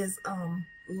is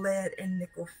lead and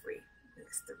nickel free.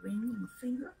 That's the ring on the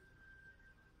finger.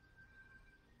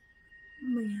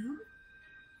 Well,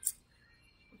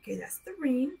 okay, that's the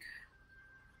ring.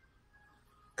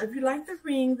 If you like the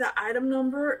ring, the item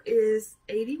number is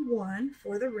 81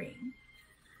 for the ring.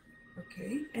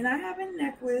 Okay, and I have a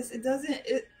necklace.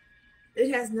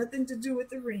 It has nothing to do with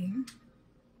the ring.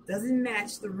 Doesn't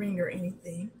match the ring or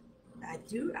anything. I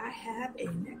have a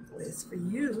necklace for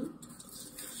you.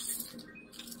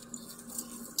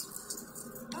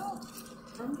 Oh,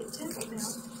 Don't get tangled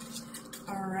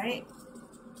now. All right.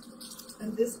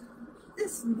 And this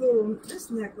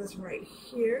necklace right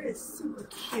here is super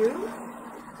cute.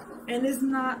 And it's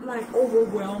not like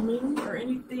overwhelming or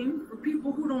anything for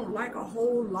people who don't like a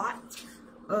whole lot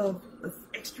of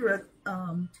extra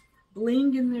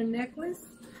bling in their necklace.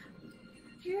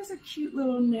 Here's a cute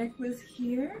little necklace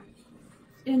here.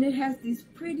 And it has these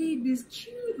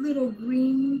cute little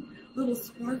green, little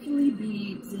sparkly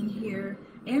beads in here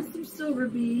and some silver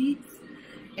beads.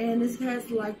 And it has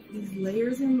like these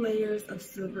layers and layers of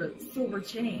silver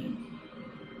chain.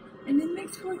 And it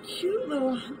makes for a cute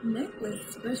little necklace,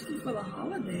 especially for the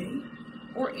holiday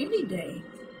or any day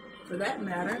for that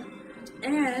matter.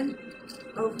 And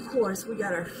of course, we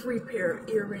got our free pair of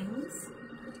earrings.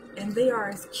 And they are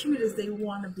as cute as they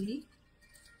want to be.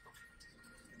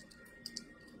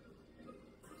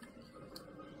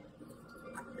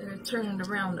 They're turning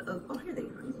around. Oh, here they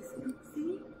are.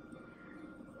 See?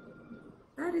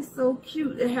 That is so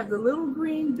cute. They have the little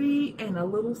green bead and a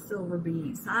little silver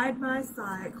bead side by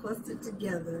side, clustered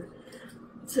together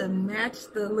to match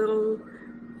the little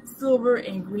silver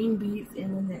and green beads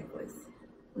in the necklace.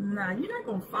 Now, you're not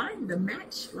going to find the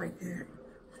match like that,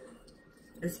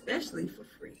 especially for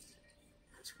free.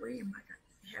 Which way am I going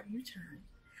to have you turn?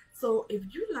 So if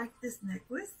you like this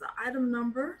necklace, the item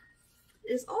number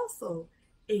is also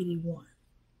 81.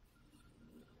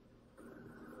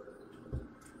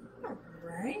 All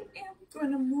right, and we're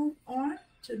going to move on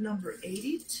to number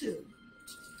 82.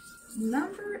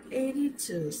 Number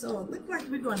 82. So it looks like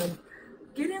we're going to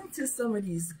get into some of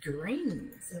these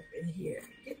greens up in here.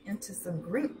 Get into some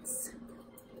greens.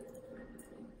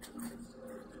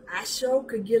 I sure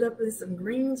could get up in some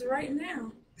greens right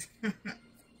now.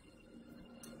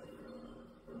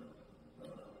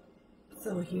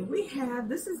 So here we have,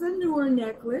 this is a newer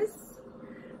necklace.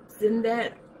 And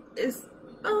that is,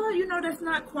 you know, that's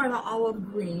not quite an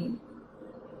olive green.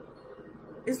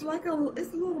 It's like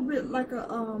it's a little bit like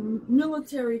a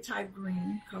military type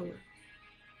green color.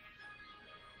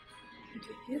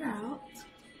 Check it out.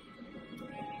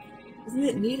 Isn't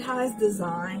it neat how it's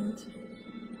designed?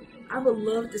 I would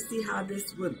love to see how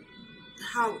this would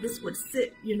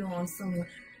sit, you know, on someone.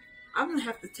 I'm gonna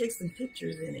have to take some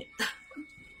pictures in it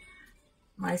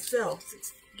myself to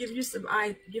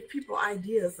give people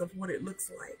ideas of what it looks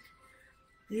like.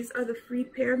 These are the free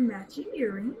pair matching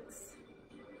earrings.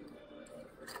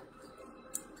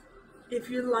 If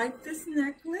you like this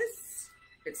necklace,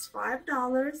 it's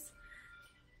 $5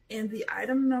 and the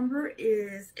item number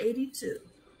is 82.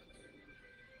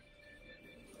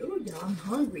 Oh, y'all, I'm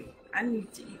hungry. I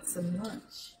need to eat some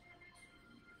lunch.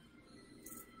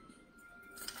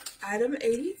 Item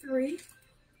 83.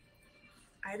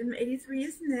 Item 83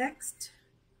 is next.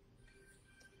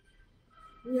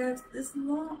 We have this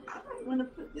long, I don't want to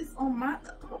put this on my,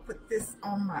 I'll put this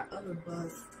on my other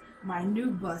bust, my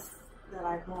new bust that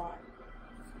I bought.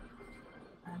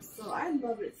 So I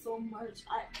love it so much.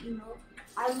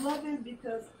 I love it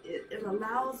because it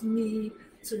allows me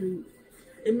to,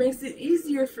 it makes it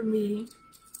easier for me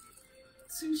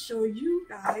to show you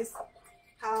guys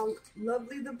how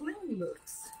lovely the bling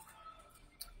looks.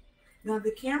 Now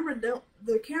the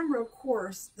camera of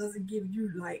course doesn't give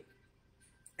you like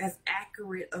as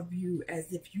accurate a view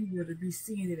as if you were to be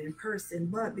seeing it in person,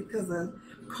 but because of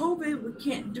COVID we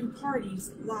can't do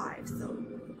parties live, so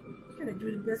we gotta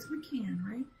do the best we can,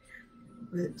 right?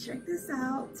 But check this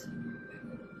out.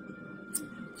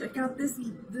 Check out this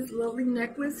lovely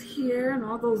necklace here and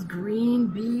all those green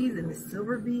beads and the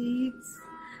silver beads.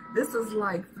 This is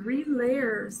like 3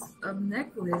 layers of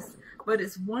necklace, but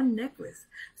it's one necklace.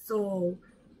 So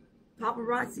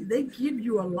paparazzi, they give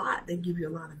you a lot. They give you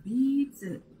a lot of beads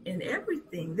and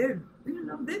everything. They're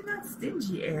not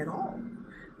stingy at all.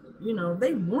 You know,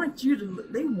 they want you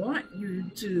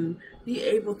to be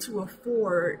able to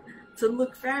afford to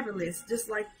look fabulous just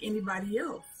like anybody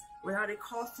else without it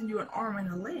costing you an arm and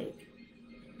a leg.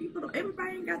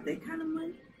 Everybody ain't got that kind of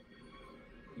money.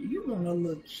 You want to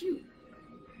look cute.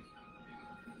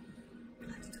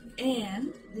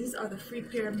 And these are the free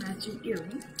pair of matching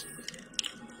earrings.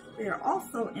 They are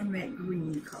also in that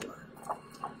green color.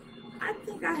 I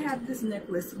think I have this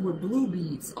necklace with blue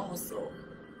beads also.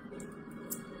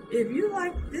 If you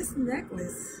like this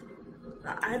necklace,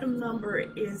 the item number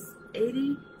is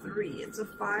 83. It's a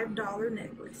 $5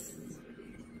 necklace.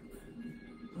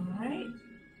 All right.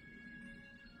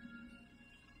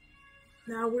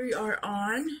 Now we are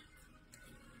on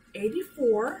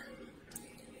 84.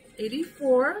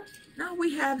 84. Now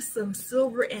we have some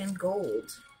silver and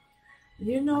gold.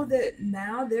 You know that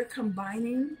now they're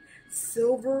combining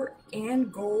silver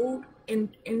and gold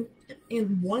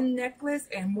in one necklace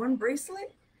and one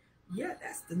bracelet. Yeah,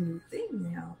 that's the new thing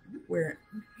now. You're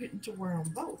getting to wear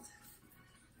them both.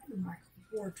 My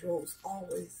wardrobe's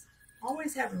always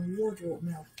having wardrobe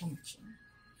malfunction.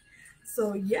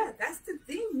 So yeah, that's the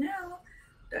thing now.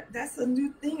 That's a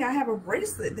new thing. I have a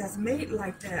bracelet that's made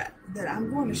like that I'm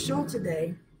going to show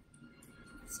today.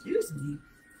 Excuse me.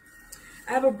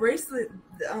 I have a bracelet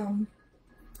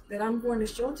that I'm going to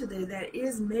show today that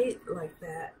is made like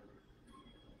that.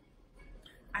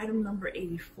 Item number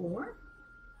 84.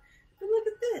 But look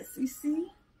at this. You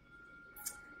see?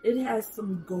 It has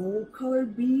some gold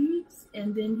colored beads,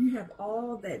 and then you have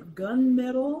all that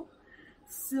gunmetal,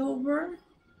 silver,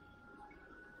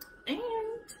 and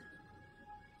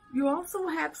you also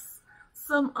have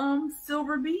some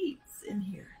silver beads in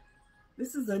here.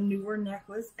 This is a newer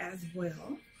necklace as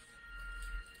well.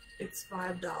 It's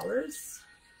 $5.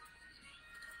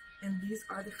 And these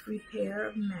are the free pair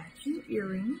of matching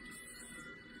earrings.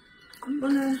 I'm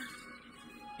gonna,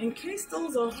 in case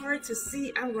those are hard to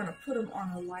see, I'm gonna put them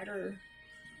on a lighter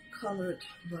colored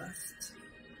bust.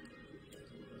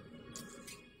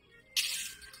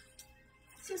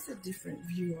 It's just a different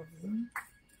view of them.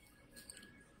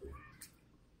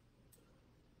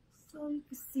 So you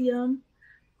can see them.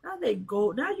 Now they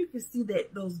gold. Now you can see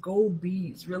that those gold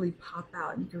beads really pop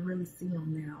out, and you can really see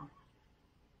them now.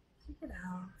 Check it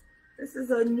out. This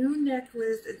is a new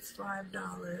necklace. It's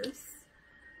 $5.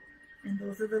 And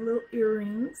those are the little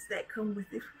earrings that come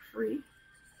with it for free.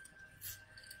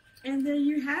 And there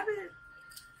you have it.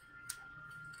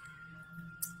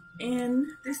 And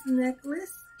this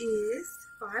necklace is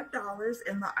 $5,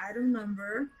 and the item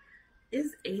number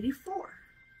is 84.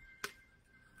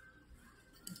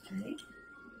 Okay.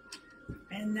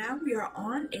 And now we are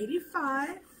on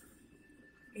 85.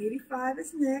 85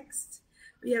 is next.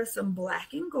 We have some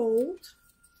black and gold.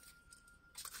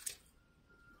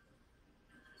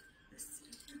 Let's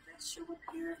see, did that show up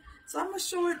here? So I'm gonna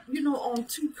show it, you know, on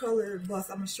two colored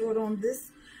busts. I'm gonna show it on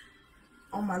this,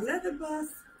 on my leather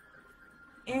bust,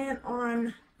 and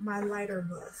on my lighter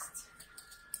bust.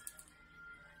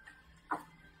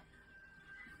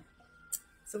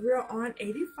 So we're on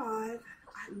 85.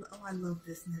 I love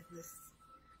this necklace.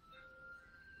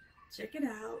 Check it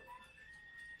out.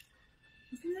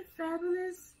 Isn't it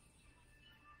fabulous?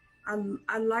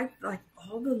 I like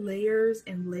all the layers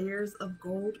and layers of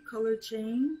gold color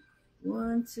chain.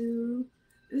 1, 2,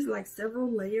 there's like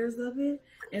several layers of it.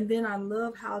 And then I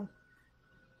love how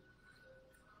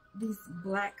these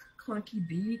black clunky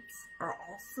beads are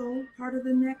also part of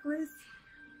the necklace.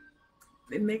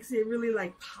 It makes it really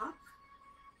like pop.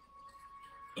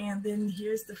 And then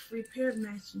here's the free pair of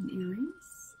matching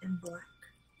earrings in black.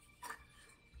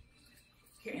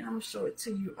 Okay, and I'm gonna show it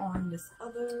to you on this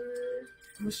other.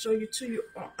 I'm gonna show you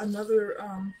another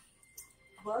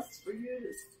bust for you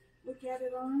to look at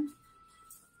it on.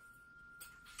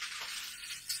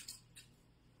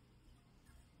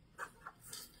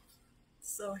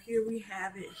 So here we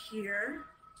have it here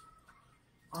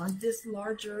on this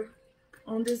larger,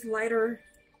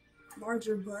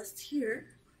 larger bust here.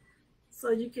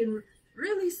 So you can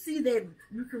really see that,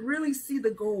 you can really see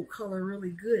the gold color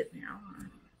really good now.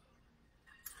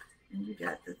 And you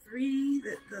got the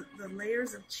the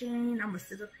layers of chain. I'm gonna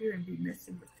sit up here and be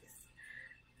messing with this.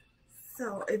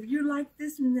 So if you like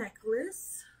this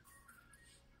necklace,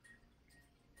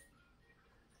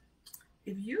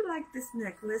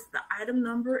 the item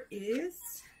number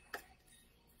is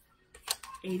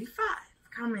 85.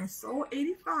 Comment "sold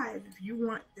 85" if you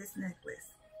want this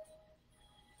necklace.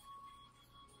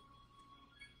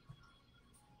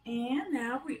 And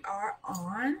now we are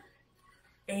on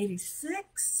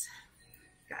 86.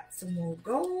 Got some more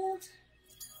gold.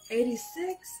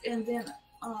 86, and then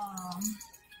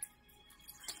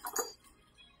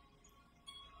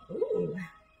ooh,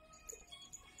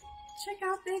 check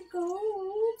out that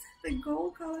gold, the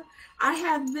gold color. I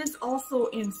have this also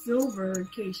in silver in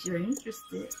case you're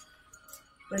interested,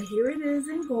 but here it is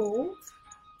in gold.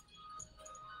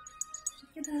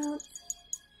 Check it out.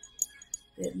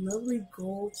 That lovely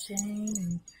gold chain,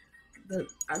 and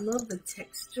I love the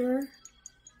texture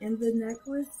in the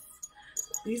necklace.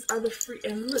 These are the free,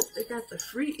 and look, they got the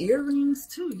free earrings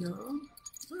too, y'all.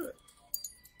 Look,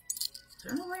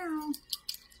 turn around.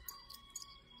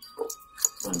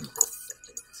 One second.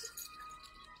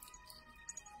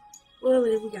 Well,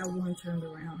 we got one turned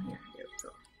around here. There we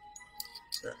go.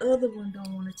 The other one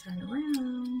don't want to turn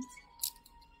around.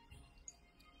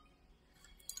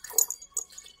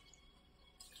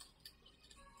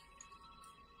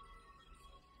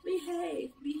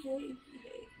 Behave, behave,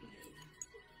 behave, behave.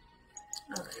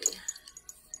 Alright.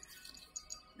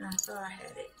 Now I thought I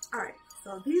had it. All right,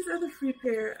 so these are the free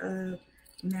pair of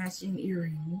matching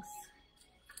earrings.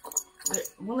 But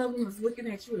one of them is looking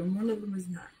at you and one of them is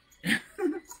not.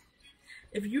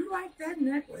 If you like that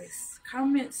necklace,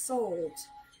 comment sold.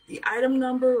 The item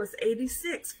number was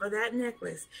 86 for that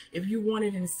necklace. If you want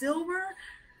it in silver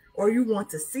or you want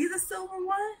to see the silver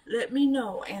one, let me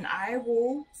know and I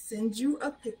will send you a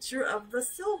picture of the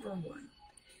silver one.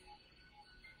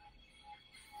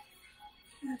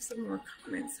 I have some more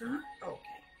comments, huh? Okay.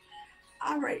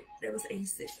 All right, that was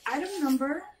 86. Item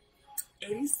number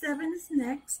 87 is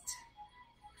next.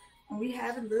 And we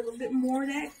have a little bit more of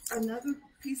that, another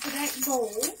piece of that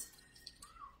gold.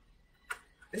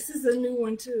 This is a new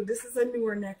one too. This is a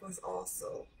newer necklace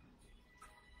also.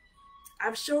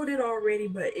 I've showed it already,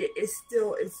 but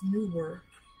it's newer.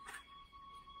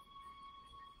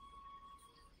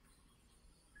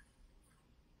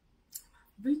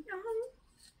 But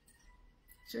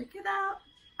check it out.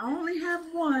 I only have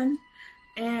one,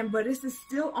 but this is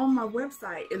still on my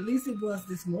website. At least it was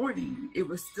this morning. It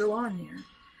was still on there.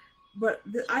 But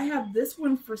I have this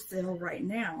one for sale right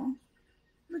now.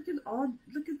 Look at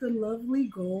the lovely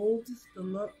gold,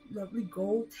 lovely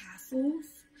gold tassels,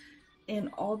 and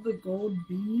all the gold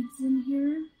beads in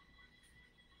here.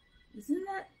 Isn't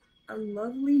that a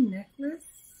lovely necklace?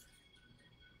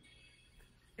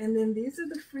 And then these are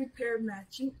the free pair of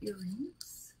matching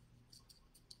earrings.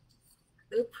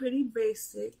 They're pretty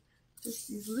basic, just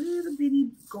these little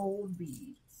bitty gold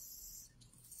beads.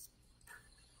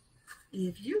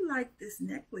 If you like this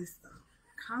necklace though,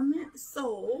 comment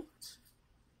sold.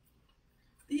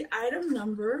 The item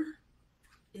number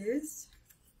is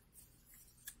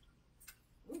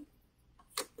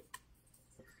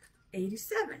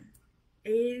 87.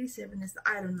 87 is the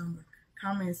item number.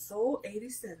 Comment sold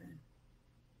 87.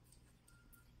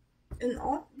 And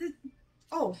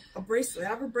a bracelet. I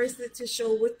have a bracelet to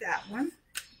show with that one.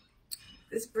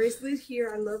 This bracelet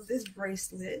here, I love this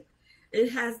bracelet.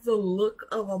 It has the look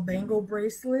of a bangle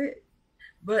bracelet,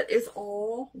 but it's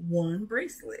all one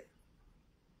bracelet.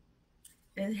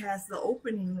 It has the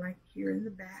opening right here in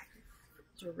the back.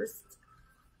 Your wrist.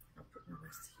 I'll put my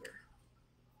wrist here.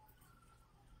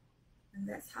 And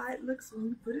that's how it looks when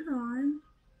you put it on.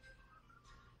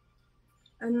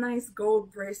 A nice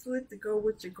gold bracelet to go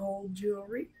with your gold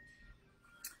jewelry.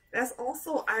 That's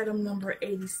also item number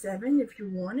 87 if you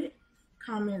want it.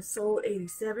 Comment sold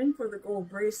 87 for the gold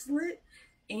bracelet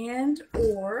and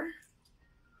or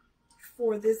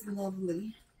for this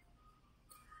lovely,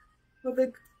 for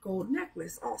the gold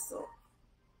necklace also.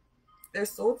 They're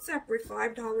sold separate,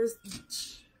 $5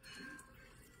 each.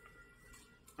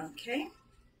 Okay.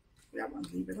 I want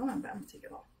to leave it on, but I'm going to take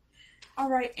it off. All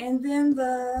right, and then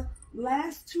the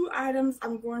last two items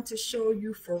I'm going to show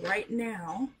you for right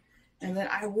now, and then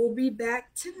I will be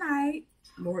back tonight,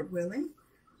 Lord willing.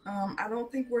 I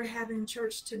don't think we're having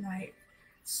church tonight,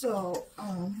 so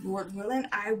Lord willing,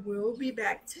 I will be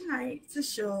back tonight to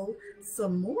show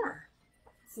some more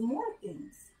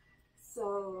things.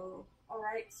 So, all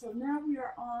right, so now we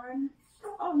are on,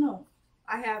 oh no,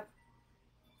 I have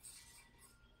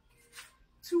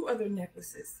two other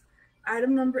necklaces.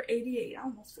 Item number 88, I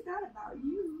almost forgot about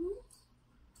you.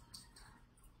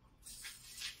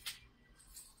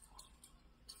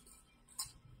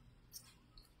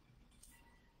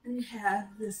 We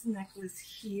have this necklace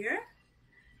here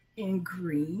in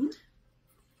green,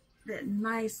 that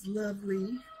nice,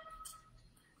 lovely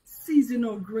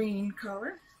seasonal green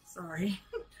color. Sorry,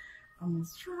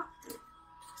 almost dropped it.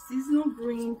 Seasonal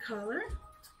green color.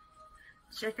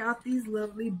 Check out these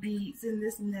lovely beads in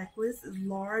this necklace.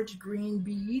 Large green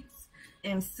beads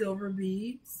and silver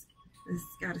beads. It's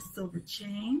got a silver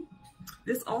chain.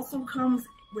 This also comes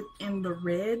within the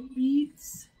red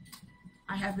beads.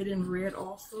 I have it in red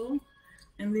also.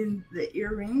 And then the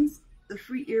earrings, the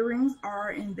free earrings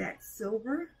are in that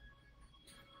silver.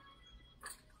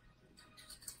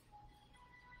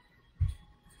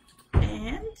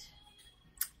 And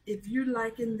if you're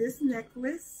liking this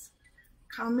necklace,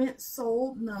 comment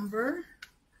sold number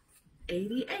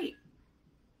 88.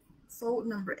 Sold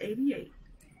number 88.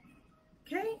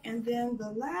 Okay, and then the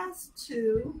last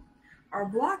two are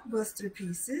blockbuster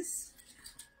pieces.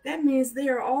 That means they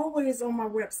are always on my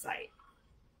website.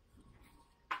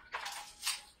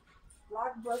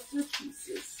 Blockbuster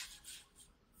pieces.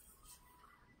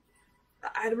 The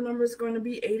item number is going to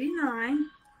be 89.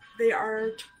 They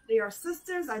are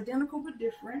sisters, identical but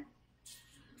different.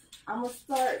 I'm going to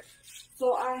start.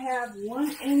 So I have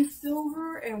one in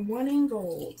silver and one in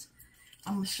gold.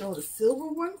 I'm going to show the silver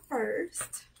one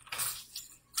first.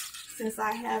 Since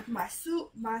I have my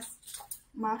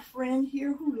friend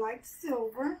here who likes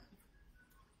silver.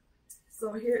 So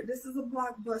So here, this is a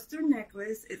blockbuster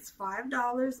necklace. It's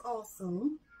 $5 also.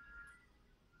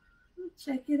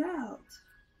 Check it out.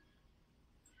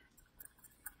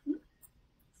 You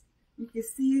can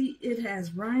see it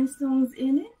has rhinestones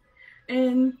in it.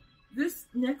 And this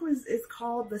necklace is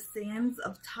called the Sands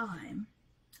of Time.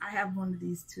 I have one of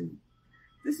these too.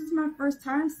 This is my first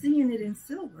time seeing it in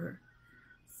silver.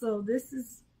 So this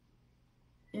is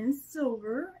in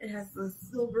silver. It has the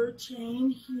silver chain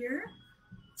here.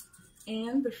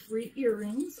 And the free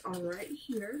earrings are right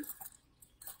here.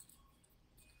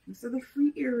 These are the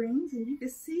free earrings, and you can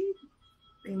see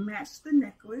they match the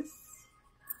necklace.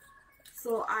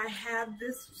 So I have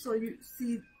this, so you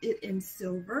see it in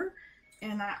silver,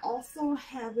 and I also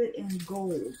have it in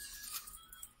gold.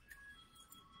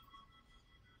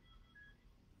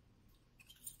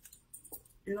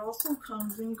 It also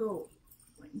comes in gold.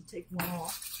 Let me take one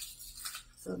off.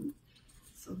 So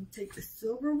take the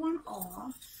silver one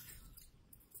off.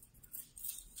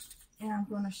 And I'm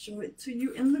going to show it to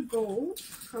you in the gold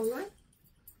color.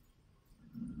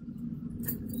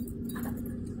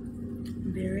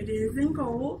 There it is in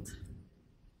gold.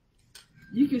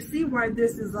 You can see why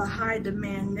this is a high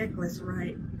demand necklace,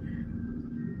 right?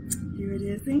 Here it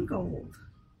is in gold.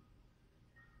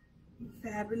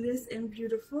 Fabulous and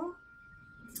beautiful.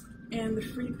 And the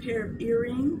free pair of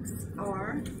earrings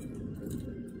are,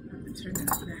 let me turn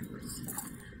this backwards,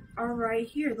 are right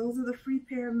here. Those are the free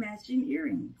pair of matching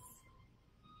earrings.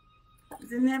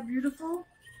 Isn't that beautiful?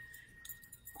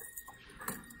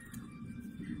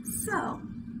 So,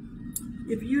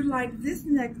 if you like this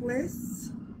necklace,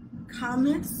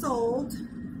 comment sold.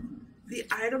 The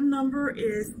item number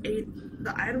is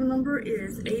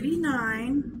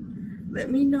 89. Let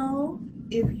me know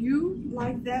if you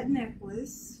like that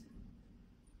necklace.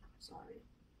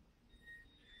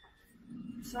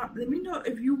 So let me know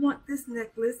if you want this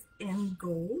necklace in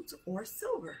gold or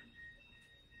silver.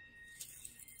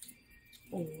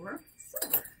 Or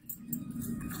silver.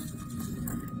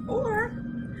 Or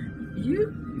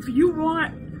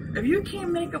if you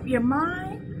can't make up your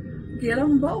mind, get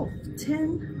them both.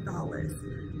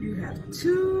 $10. You have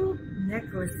two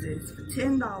necklaces for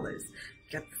 $10. You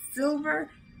got the silver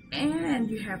and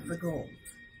you have the gold.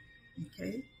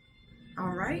 Okay?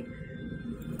 All right.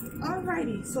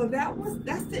 Alrighty, so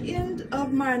that's the end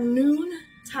of my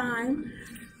noontime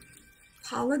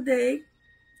holiday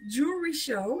jewelry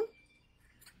show.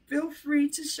 Feel free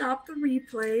to shop the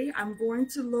replay. I'm going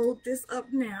to load this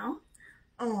up now.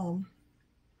 And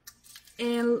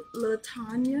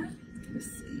LaTanya, let's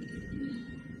see.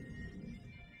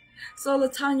 So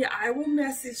LaTanya, I will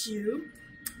message you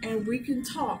and we can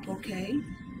talk, okay?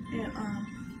 And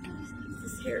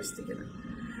this hair is sticking up.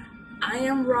 I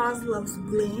am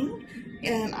Rozlovesbling,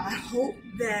 and I hope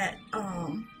that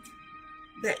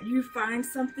that you find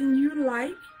something you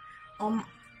like.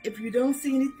 If you don't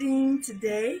see anything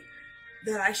today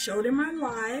that I showed in my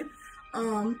live,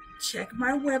 check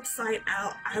my website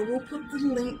out. I will put the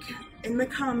link in the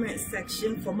comment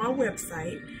section for my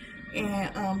website,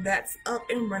 and that's up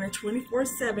and running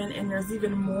 24/7. And there's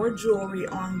even more jewelry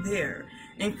on there,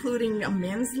 including a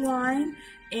men's line.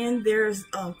 And there's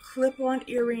clip-on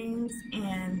earrings,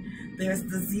 and there's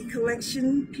the Z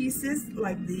collection pieces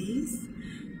like these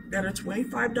that are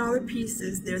 $25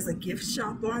 pieces. There's a gift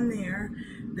shop on there.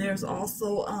 There's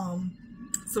also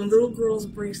some little girls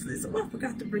bracelets. Oh, I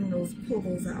forgot to pull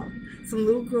those out. Some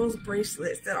little girls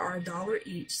bracelets that are $1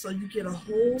 each. So you get a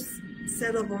whole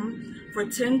set of them for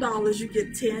 $10. You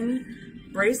get 10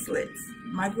 bracelets.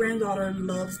 My granddaughter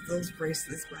loves those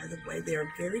bracelets, by the way. They are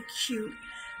very cute.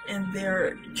 And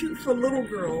they're cute for little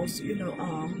girls, you know,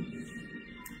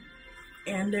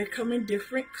 and they come in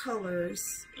different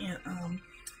colors, and yeah,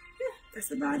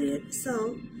 that's about it.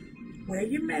 So wear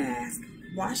your mask,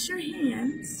 wash your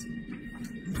hands.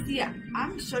 See, I'm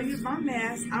gonna show you my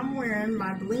mask. I'm wearing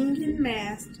my blinging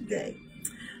mask today.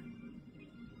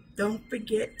 Don't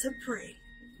forget to pray.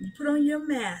 You put on your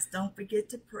mask, don't forget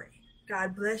to pray.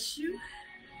 God bless you.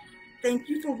 Thank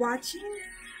you for watching.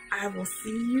 I will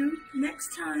see you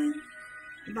next time.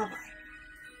 Bye-bye.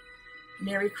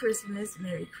 Merry Christmas,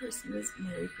 Merry Christmas,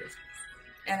 Merry Christmas.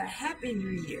 And a Happy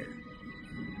New Year.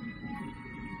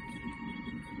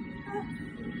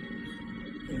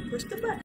 Okay, push the button.